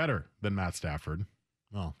arguably better than Matt Stafford.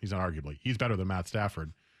 Well, he's not arguably. He's better than Matt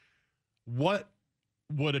Stafford. What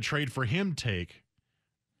would a trade for him take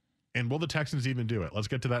And will the Texans even do it? Let's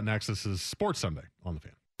get to that next. This is Sports Sunday on the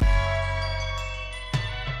Fan.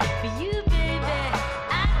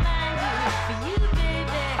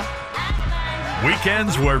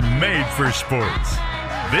 Weekends were made for sports.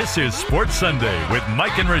 This is Sports Sunday with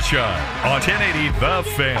Mike and Rashad on 1080 The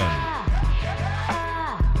Fan.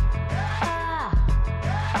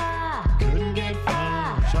 Couldn't get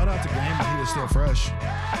fun. Shout out to Game when he was still fresh.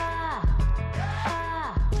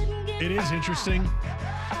 It is interesting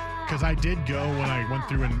because I did go when I went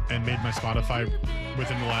through and made my Spotify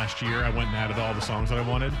within the last year. I went and added all the songs that I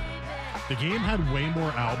wanted. The Game had way more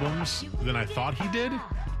albums than I thought he did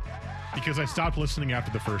because I stopped listening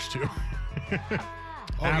after the first two.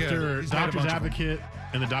 After Doctor's Advocate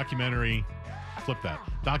and the documentary, flip that.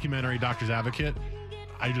 Documentary, Doctor's Advocate,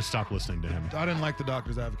 I just stopped listening to him. I didn't like the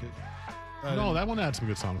Doctor's Advocate. No, that one had some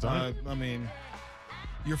good songs on it. I mean,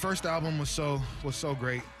 your first album was so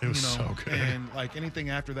great. It was so good. And like anything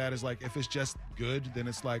after that is like, if it's just good, then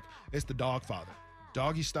it's like, it's the Dogfather.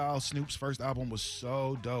 Doggy Style, Snoop's first album was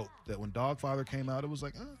so dope that when Dogfather came out, it was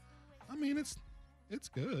like, I mean, it's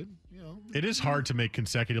good, you know. It is hard to make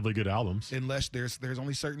consecutively good albums. Unless there's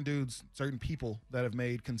only certain dudes, certain people that have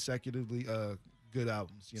made consecutively good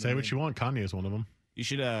albums. You know Say what you want. Kanye is one of them. You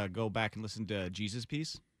should go back and listen to Jesus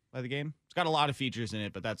Piece by The Game. It's got a lot of features in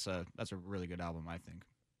it, but that's a really good album, I think.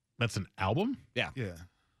 That's an album? Yeah. Yeah.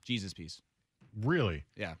 Jesus Piece. Really?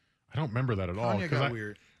 Yeah. I don't remember that at all. Kanye got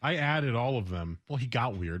weird. I added all of them. Well, he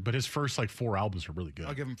got weird, but his first 4 albums are really good.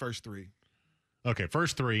 I'll give him first 3. Okay,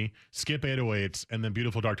 first 3, skip 808s, and then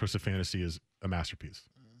Beautiful Dark Twisted Fantasy is a masterpiece.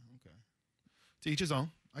 Okay. To each his own.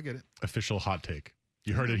 I get it. Official hot take.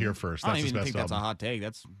 You heard it here first. I don't That's his even best think that's album. a hot take.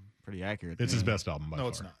 That's pretty accurate. It's his best album by far. No,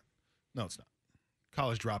 it's not. No, it's not.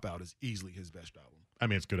 College Dropout is easily his best album. I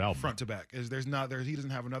mean, it's a good album. Front to back. He doesn't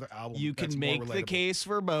have another album. You that's can more make the relatable. case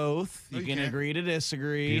for both. No, you you can can't. agree to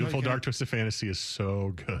disagree. Beautiful Dark Twisted Fantasy is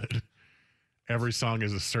so good. Every song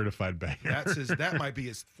is a certified banger. That might be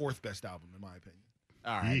his 4th best album, in my opinion.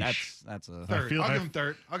 All right, Yeesh. that's a Third. I'll give him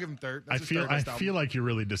third. I'll give him third. That's his third best I album. feel like you're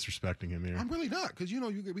really disrespecting him here. I'm really not, because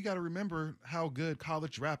we got to remember how good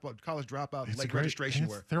College Dropout, It's Late a great- Registration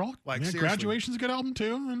it's- were. They're all like yeah, seriously. Graduation's a good album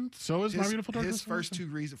too, and so is My Beautiful Dark His Twisted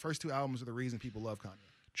Fantasy. first two albums are the reason people love Kanye.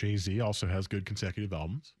 Jay-Z also has good consecutive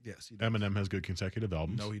albums. Yes, he does. Eminem has good consecutive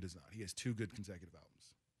albums. No, he does not. He has 2 good consecutive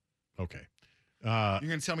albums. Okay. You're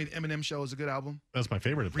gonna tell me the Eminem Show is a good album? That's my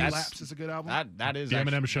favorite of his. Relapse is a good album. That is The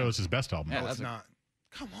actually- Eminem Show is his best album. Yeah, No, that's it's a- not.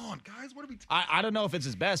 Come on, guys. What are we? I don't know if it's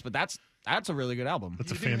his best, but that's a really good album.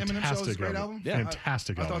 That's You a think Eminem Show is a fantastic great album? Yeah.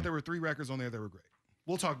 Fantastic I album. thought there were 3 records on there that were great.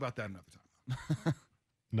 We'll talk about that another time.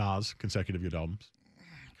 Nas, consecutive good albums.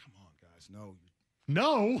 Come on, guys. No.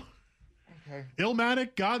 No. Okay.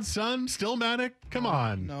 Illmatic, God's Son, Stillmatic. Come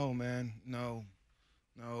on. No, man. No.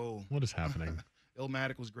 What is happening?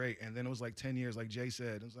 Illmatic was great, and then it was like 10 years, like Jay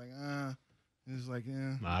said. It was like, It was like,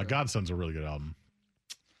 yeah. Nah, God's Son's a really good album.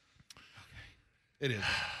 It is.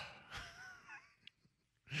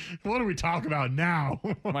 What do we talk about now?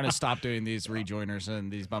 I'm going to stop doing these rejoiners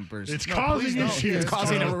and these bumpers. It's causing issues. It's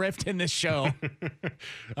causing a rift in this show.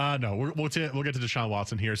 No, we'll get to Deshaun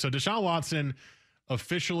Watson here. So Deshaun Watson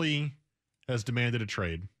officially has demanded a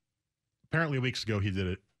trade. Apparently weeks ago he did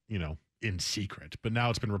it, in secret, but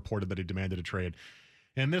now it's been reported that he demanded a trade.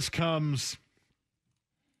 And this comes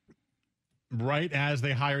right as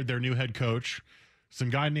they hired their new head coach, some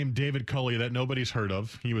guy named David Culley that nobody's heard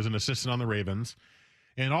of. He was an assistant on the Ravens.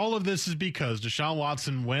 And all of this is because Deshaun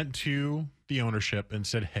Watson went to the ownership and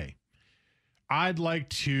said, hey, I'd like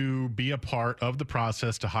to be a part of the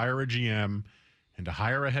process to hire a GM and to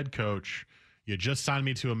hire a head coach. You just signed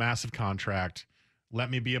me to a massive contract.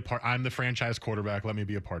 Let me be a part. I'm the franchise quarterback. Let me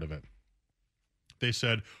be a part of it. They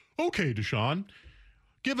said, okay, Deshaun,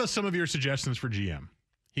 give us some of your suggestions for GM.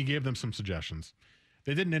 He gave them some suggestions.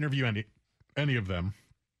 They didn't interview any of them.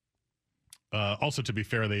 Also, to be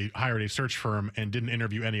fair, they hired a search firm and didn't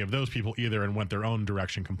interview any of those people either and went their own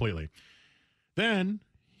direction completely. Then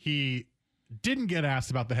he didn't get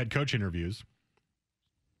asked about the head coach interviews.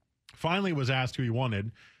 Finally was asked who he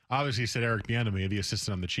wanted. Obviously, he said Eric Bieniemy, the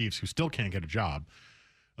assistant on the Chiefs, who still can't get a job.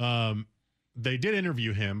 They did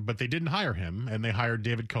interview him, but they didn't hire him, and they hired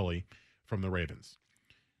David Culley from the Ravens.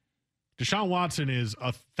 Deshaun Watson is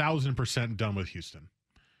 1,000% done with Houston.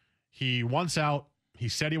 He wants out. He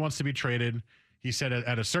said he wants to be traded. He said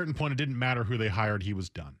at a certain point it didn't matter who they hired. He was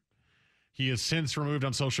done. He has since removed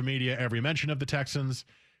on social media every mention of the Texans.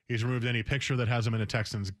 He's removed any picture that has him in a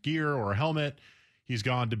Texans gear or a helmet. He's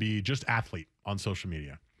gone to be just athlete on social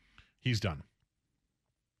media. He's done.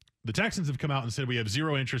 The Texans have come out and said, we have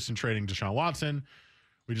zero interest in trading Deshaun Watson.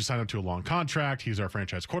 We just signed him to a long contract. He's our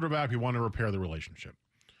franchise quarterback. We want to repair the relationship.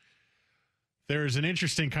 There's an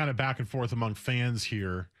interesting kind of back and forth among fans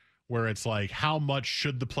here where it's like, how much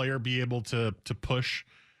should the player be able to push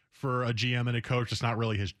for a GM and a coach? It's not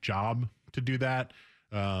really his job to do that.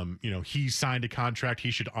 He signed a contract.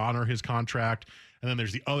 He should honor his contract. And then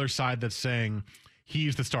there's the other side that's saying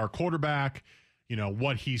he's the star quarterback.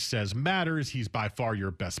 What he says matters. He's by far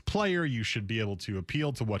your best player. You should be able to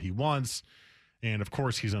appeal to what he wants. And, of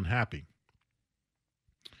course, he's unhappy.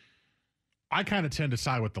 I kind of tend to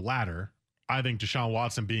side with the latter. I think Deshaun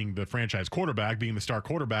Watson being the franchise quarterback, being the star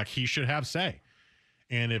quarterback, he should have say.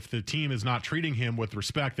 And if the team is not treating him with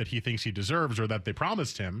respect that he thinks he deserves or that they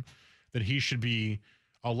promised him, then he should be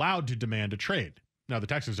allowed to demand a trade. Now, the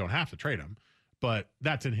Texans don't have to trade him, but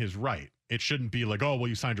that's in his right. It shouldn't be like, oh, well,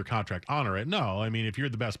 you signed your contract, honor it. No, I mean, if you're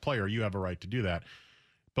the best player, you have a right to do that.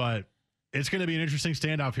 But it's going to be an interesting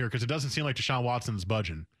standoff here because it doesn't seem like Deshaun Watson's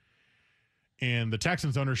budging. And the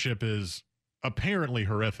Texans ownership is apparently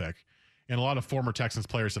horrific. And a lot of former Texans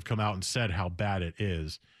players have come out and said how bad it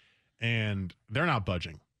is. And they're not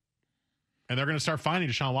budging. And they're going to start finding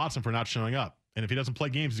Deshaun Watson for not showing up. And if he doesn't play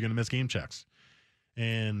games, he's going to miss game checks.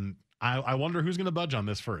 And I wonder who's going to budge on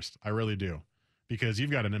this first. I really do. Because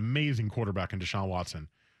you've got an amazing quarterback in Deshaun Watson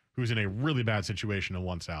who's in a really bad situation and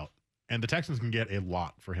wants out. And the Texans can get a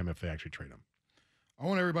lot for him if they actually trade him. I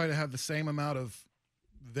want everybody to have the same amount of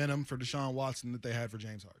venom for Deshaun Watson that they had for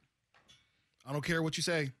James Harden. I don't care what you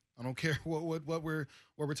say. I don't care what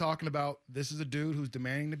we're talking about. This is a dude who's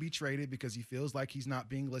demanding to be traded because he feels like he's not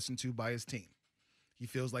being listened to by his team. He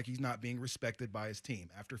feels like he's not being respected by his team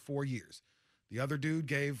after 4 years. The other dude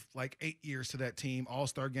gave like 8 years to that team,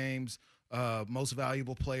 all-star games, most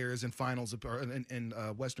valuable players and finals in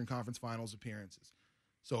Western Conference Finals appearances.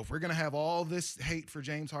 So if we're going to have all this hate for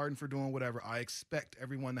James Harden for doing whatever, I expect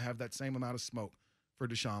everyone to have that same amount of smoke for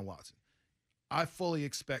Deshaun Watson. I fully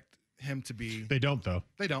expect him to be. They don't, though.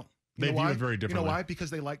 They don't. They view it very differently. You know why? Because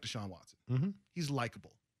they like Deshaun Watson. Mm-hmm. He's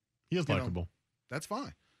likable. He is likable. That's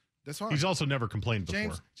fine. That's fine. He's also never complained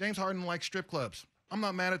before. James Harden likes strip clubs. I'm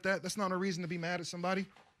not mad at that. That's not a reason to be mad at somebody.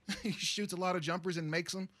 He shoots a lot of jumpers and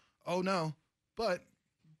makes them. Oh, no. But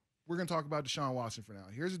we're going to talk about Deshaun Watson for now.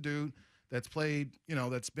 Here's a dude that's played,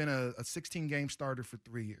 that's been a 16-game starter for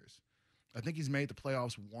 3 years. I think he's made the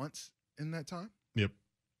playoffs once in that time. Yep.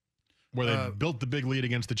 Where they built the big lead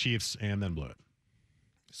against the Chiefs and then blew it.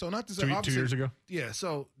 So not to say 2 years ago? Yeah,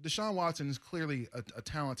 so Deshaun Watson is clearly a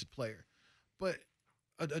talented player. But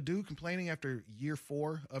a dude complaining after year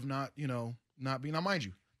 4 of not being. Now, mind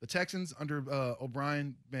you, the Texans under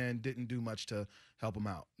O'Brien, man, didn't do much to help him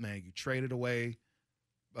out. Man, you traded away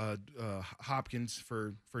Hopkins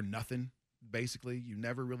for nothing, basically. You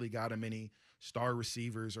never really got him any star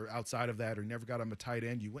receivers or outside of that, or never got him a tight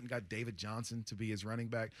end. You went and got David Johnson to be his running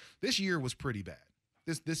back. This year was pretty bad.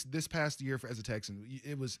 This past year as a Texan,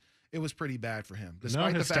 it was pretty bad for him. His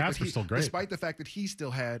stats were still great. Despite the fact that he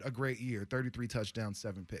still had a great year, 33 touchdowns,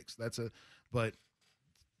 7 picks. But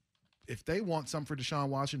if they want something for Deshaun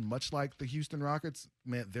Watson, much like the Houston Rockets,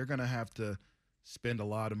 man, they're going to have to spend a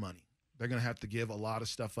lot of money. They're going to have to give a lot of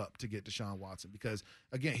stuff up to get Deshaun Watson because,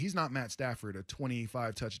 again, he's not Matt Stafford, a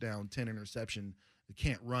 25 touchdown, 10 interception,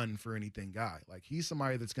 can't run for anything guy. Like, he's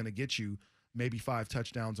somebody that's going to get you maybe 5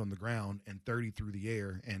 touchdowns on the ground and 30 through the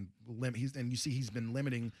air. And you see he's been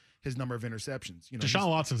limiting his number of interceptions. Deshaun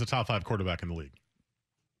Watson's a top 5 quarterback in the league.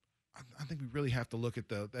 I think we really have to look at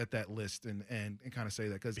that list and kind of say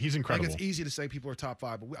that because he's incredible. Like, it's easy to say people are top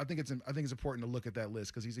 5, but I think it's important to look at that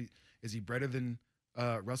list because is he better than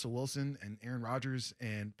Russell Wilson and Aaron Rodgers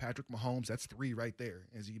and Patrick Mahomes? That's 3 right there.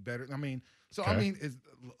 Is he better? I mean, is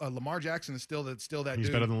Lamar Jackson is still that He's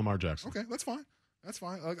dude. better than Lamar Jackson. Okay, that's fine. That's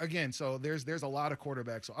fine. Again, so there's a lot of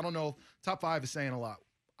quarterbacks. So I don't know if top 5 is saying a lot.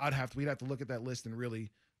 We'd have to look at that list and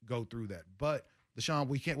really go through that. But Deshaun,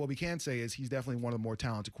 what we can say is he's definitely one of the more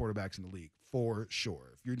talented quarterbacks in the league, for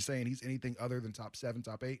sure. If you're saying he's anything other than top 7,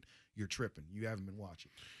 top 8, you're tripping. You haven't been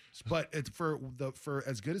watching. But for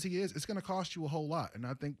as good as he is, it's going to cost you a whole lot, and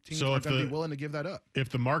I think teams are going to be willing to give that up. If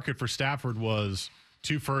the market for Stafford was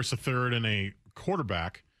 2 firsts, a third, and a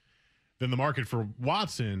quarterback, then the market for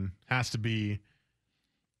Watson has to be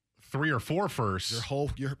 3 or 4 firsts.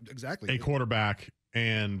 Exactly a quarterback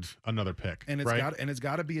and another pick, and it's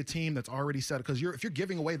got to be a team that's already set. Because if you're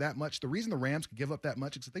giving away that much, the reason the Rams could give up that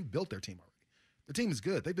much is that they've built their team already. The team is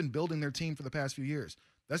good. They've been building their team for the past few years.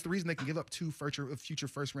 That's the reason they can give up 2 future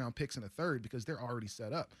first round picks and a third because they're already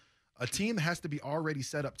set up. A team has to be already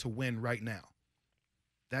set up to win right now.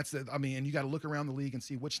 And you got to look around the league and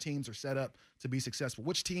see which teams are set up to be successful.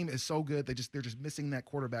 Which team is so good they're just missing that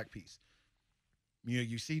quarterback piece.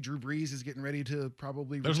 You see Drew Brees is getting ready to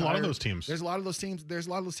probably There's retire. a lot of those teams. There's a lot of those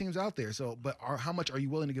teams out there. So, but how much are you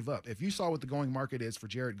willing to give up? If you saw what the going market is for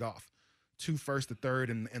Jared Goff, 2 first, a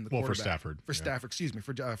third, and the quarterback. For Stafford. For Stafford,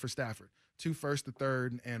 for Stafford. 2 first, a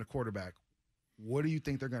third, and a quarterback. What do you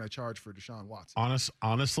think they're going to charge for Deshaun Watson?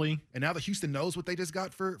 Honestly. And now that Houston knows what they just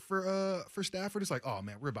got for Stafford, it's like, oh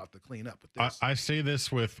man, we're about to clean up with this. I say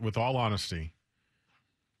this with all honesty.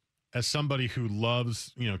 As somebody who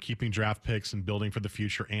loves, keeping draft picks and building for the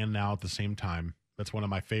future, and now at the same time, that's one of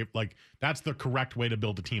my favorite. Like, that's the correct way to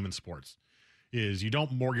build a team in sports. Is you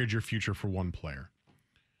don't mortgage your future for one player.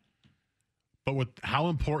 But with how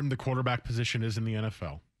important the quarterback position is in the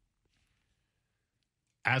NFL,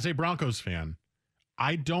 as a Broncos fan,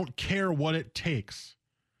 I don't care what it takes.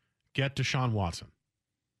 Get Deshaun Watson.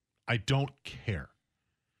 I don't care.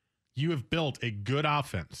 You have built a good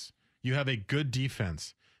offense. You have a good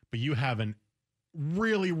defense. But you have a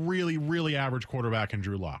really, really, really average quarterback in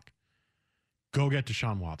Drew Lock. Go get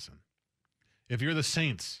Deshaun Watson. If you're the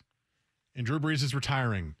Saints and Drew Brees is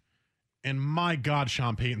retiring, and my God,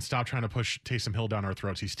 Sean Payton, stop trying to push Taysom Hill down our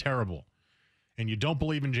throats. He's terrible. And you don't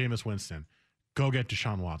believe in Jameis Winston, go get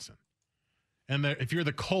Deshaun Watson. And if you're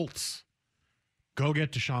the Colts, go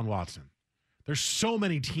get Deshaun Watson. There's so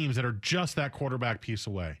many teams that are just that quarterback piece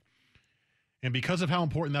away. And because of how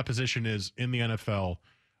important that position is in the NFL,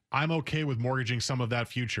 I'm okay with mortgaging some of that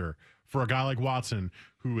future for a guy like Watson,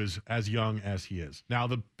 who is as young as he is. Now,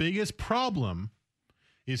 the biggest problem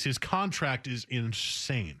is his contract is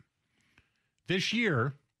insane. This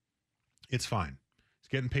year, it's fine. He's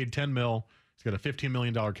getting paid $10 million. He's got a $15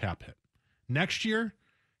 million cap hit. Next year,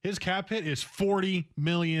 his cap hit is $40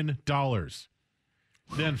 million.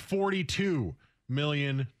 Then $42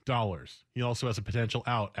 million. He also has a potential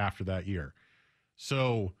out after that year.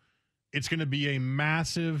 So it's going to be a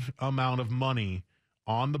massive amount of money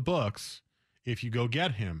on the books if you go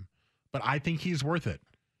get him. But I think he's worth it.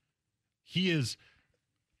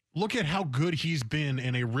 Look at how good he's been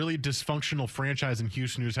in a really dysfunctional franchise in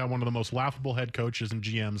Houston, who's had one of the most laughable head coaches and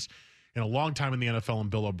GMs in a long time in the NFL, and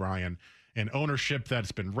Bill O'Brien, and ownership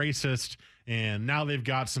that's been racist. And now they've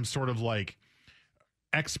got some sort of like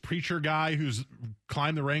ex-preacher guy who's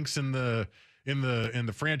climbed the ranks in the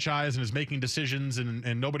franchise and is making decisions,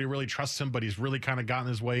 and nobody really trusts him, but he's really kind of gotten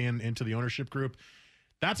his way into the ownership group.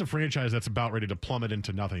 That's a franchise that's about ready to plummet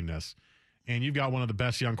into nothingness. And you've got one of the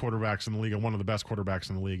best young quarterbacks in the league and one of the best quarterbacks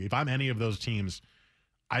in the league. If I'm any of those teams,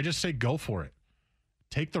 I just say go for it.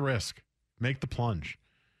 Take the risk. Make the plunge.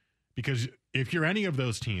 Because if you're any of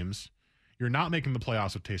those teams, you're not making the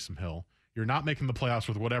playoffs with Taysom Hill. You're not making the playoffs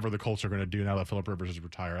with whatever the Colts are going to do now that Phillip Rivers is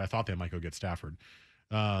retired. I thought they might go get Stafford.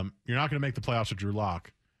 You're not going to make the playoffs with Drew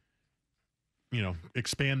Lock.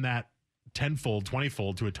 Expand that 10-fold,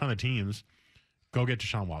 20-fold to a ton of teams. Go get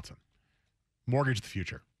Deshaun Watson. Mortgage the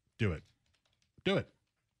future. Do it. Do it.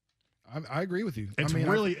 I agree with you. It's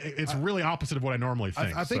really opposite of what I normally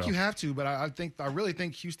think. I think you have to, but I really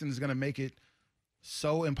think Houston is going to make it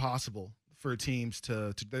so impossible for teams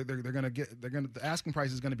the asking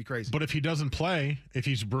price is going to be crazy. But if he doesn't play, if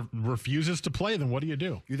he refuses to play, then what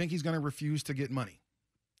do? You think he's going to refuse to get money?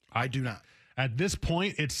 I do not. At this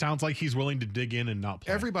point, it sounds like he's willing to dig in and not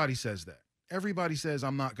play. Everybody says that. Everybody says,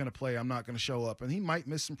 I'm not going to play. I'm not going to show up. And he might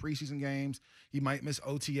miss some preseason games. He might miss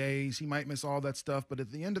OTAs. He might miss all that stuff. But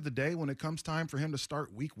at the end of the day, when it comes time for him to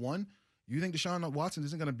start week 1, you think Deshaun Watson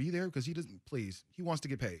isn't going to be there because he doesn't? Please, he wants to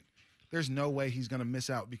get paid. There's no way he's going to miss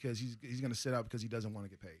out because he's going to sit out because he doesn't want to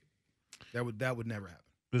get paid. That would never happen.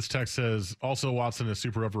 This text says, also Watson is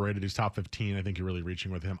super overrated. He's top 15. I think you're really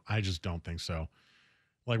reaching with him. I just don't think so.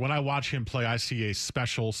 Like, when I watch him play, I see a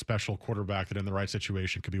special quarterback that in the right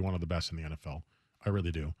situation could be one of the best in the NFL. I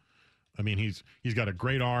really do. I mean, he's got a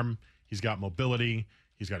great arm. He's got mobility.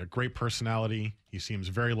 He's got a great personality. He seems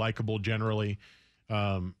very likable generally,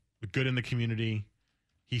 good in the community.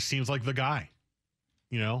 He seems like the guy,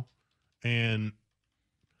 And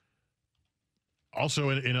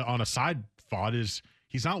also on a side thought is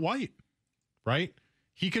he's not white, right?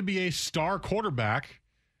 He could be a star quarterback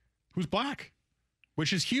who's black,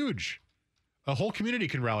 which is huge. A whole community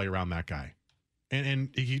can rally around that guy and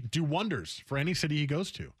he do wonders for any city he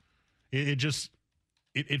goes to.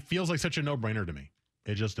 It feels like such a no-brainer to me.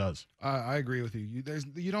 It just does. I agree with you.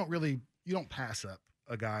 You don't pass up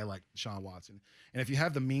a guy like Deshaun Watson. And if you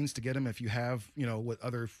have the means to get him, if you have,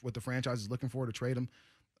 what the franchise is looking for to trade him,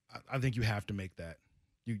 I think you have to make that.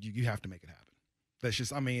 You have to make it happen. That's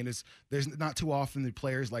just, there's not too often the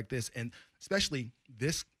players like this, and especially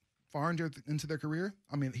this far into their career.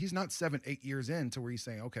 He's not 7-8 years in to where he's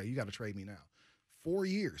saying, okay, you got to trade me now. 4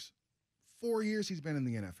 years. 4 years he's been in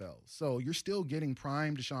the NFL. So you're still getting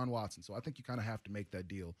prime Deshaun Watson. So I think you kind of have to make that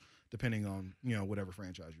deal depending on, whatever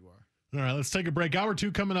franchise you are. All right, let's take a break. Hour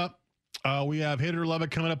 2 coming up. We have Hate It or Love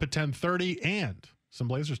It coming up at 10:30 and some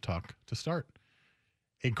Blazers talk to start.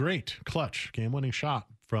 A great clutch game-winning shot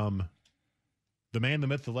from the man, the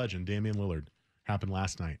myth, the legend, Damian Lillard happened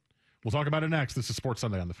last night. We'll talk about it next. This is Sports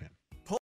Sunday on The Fan.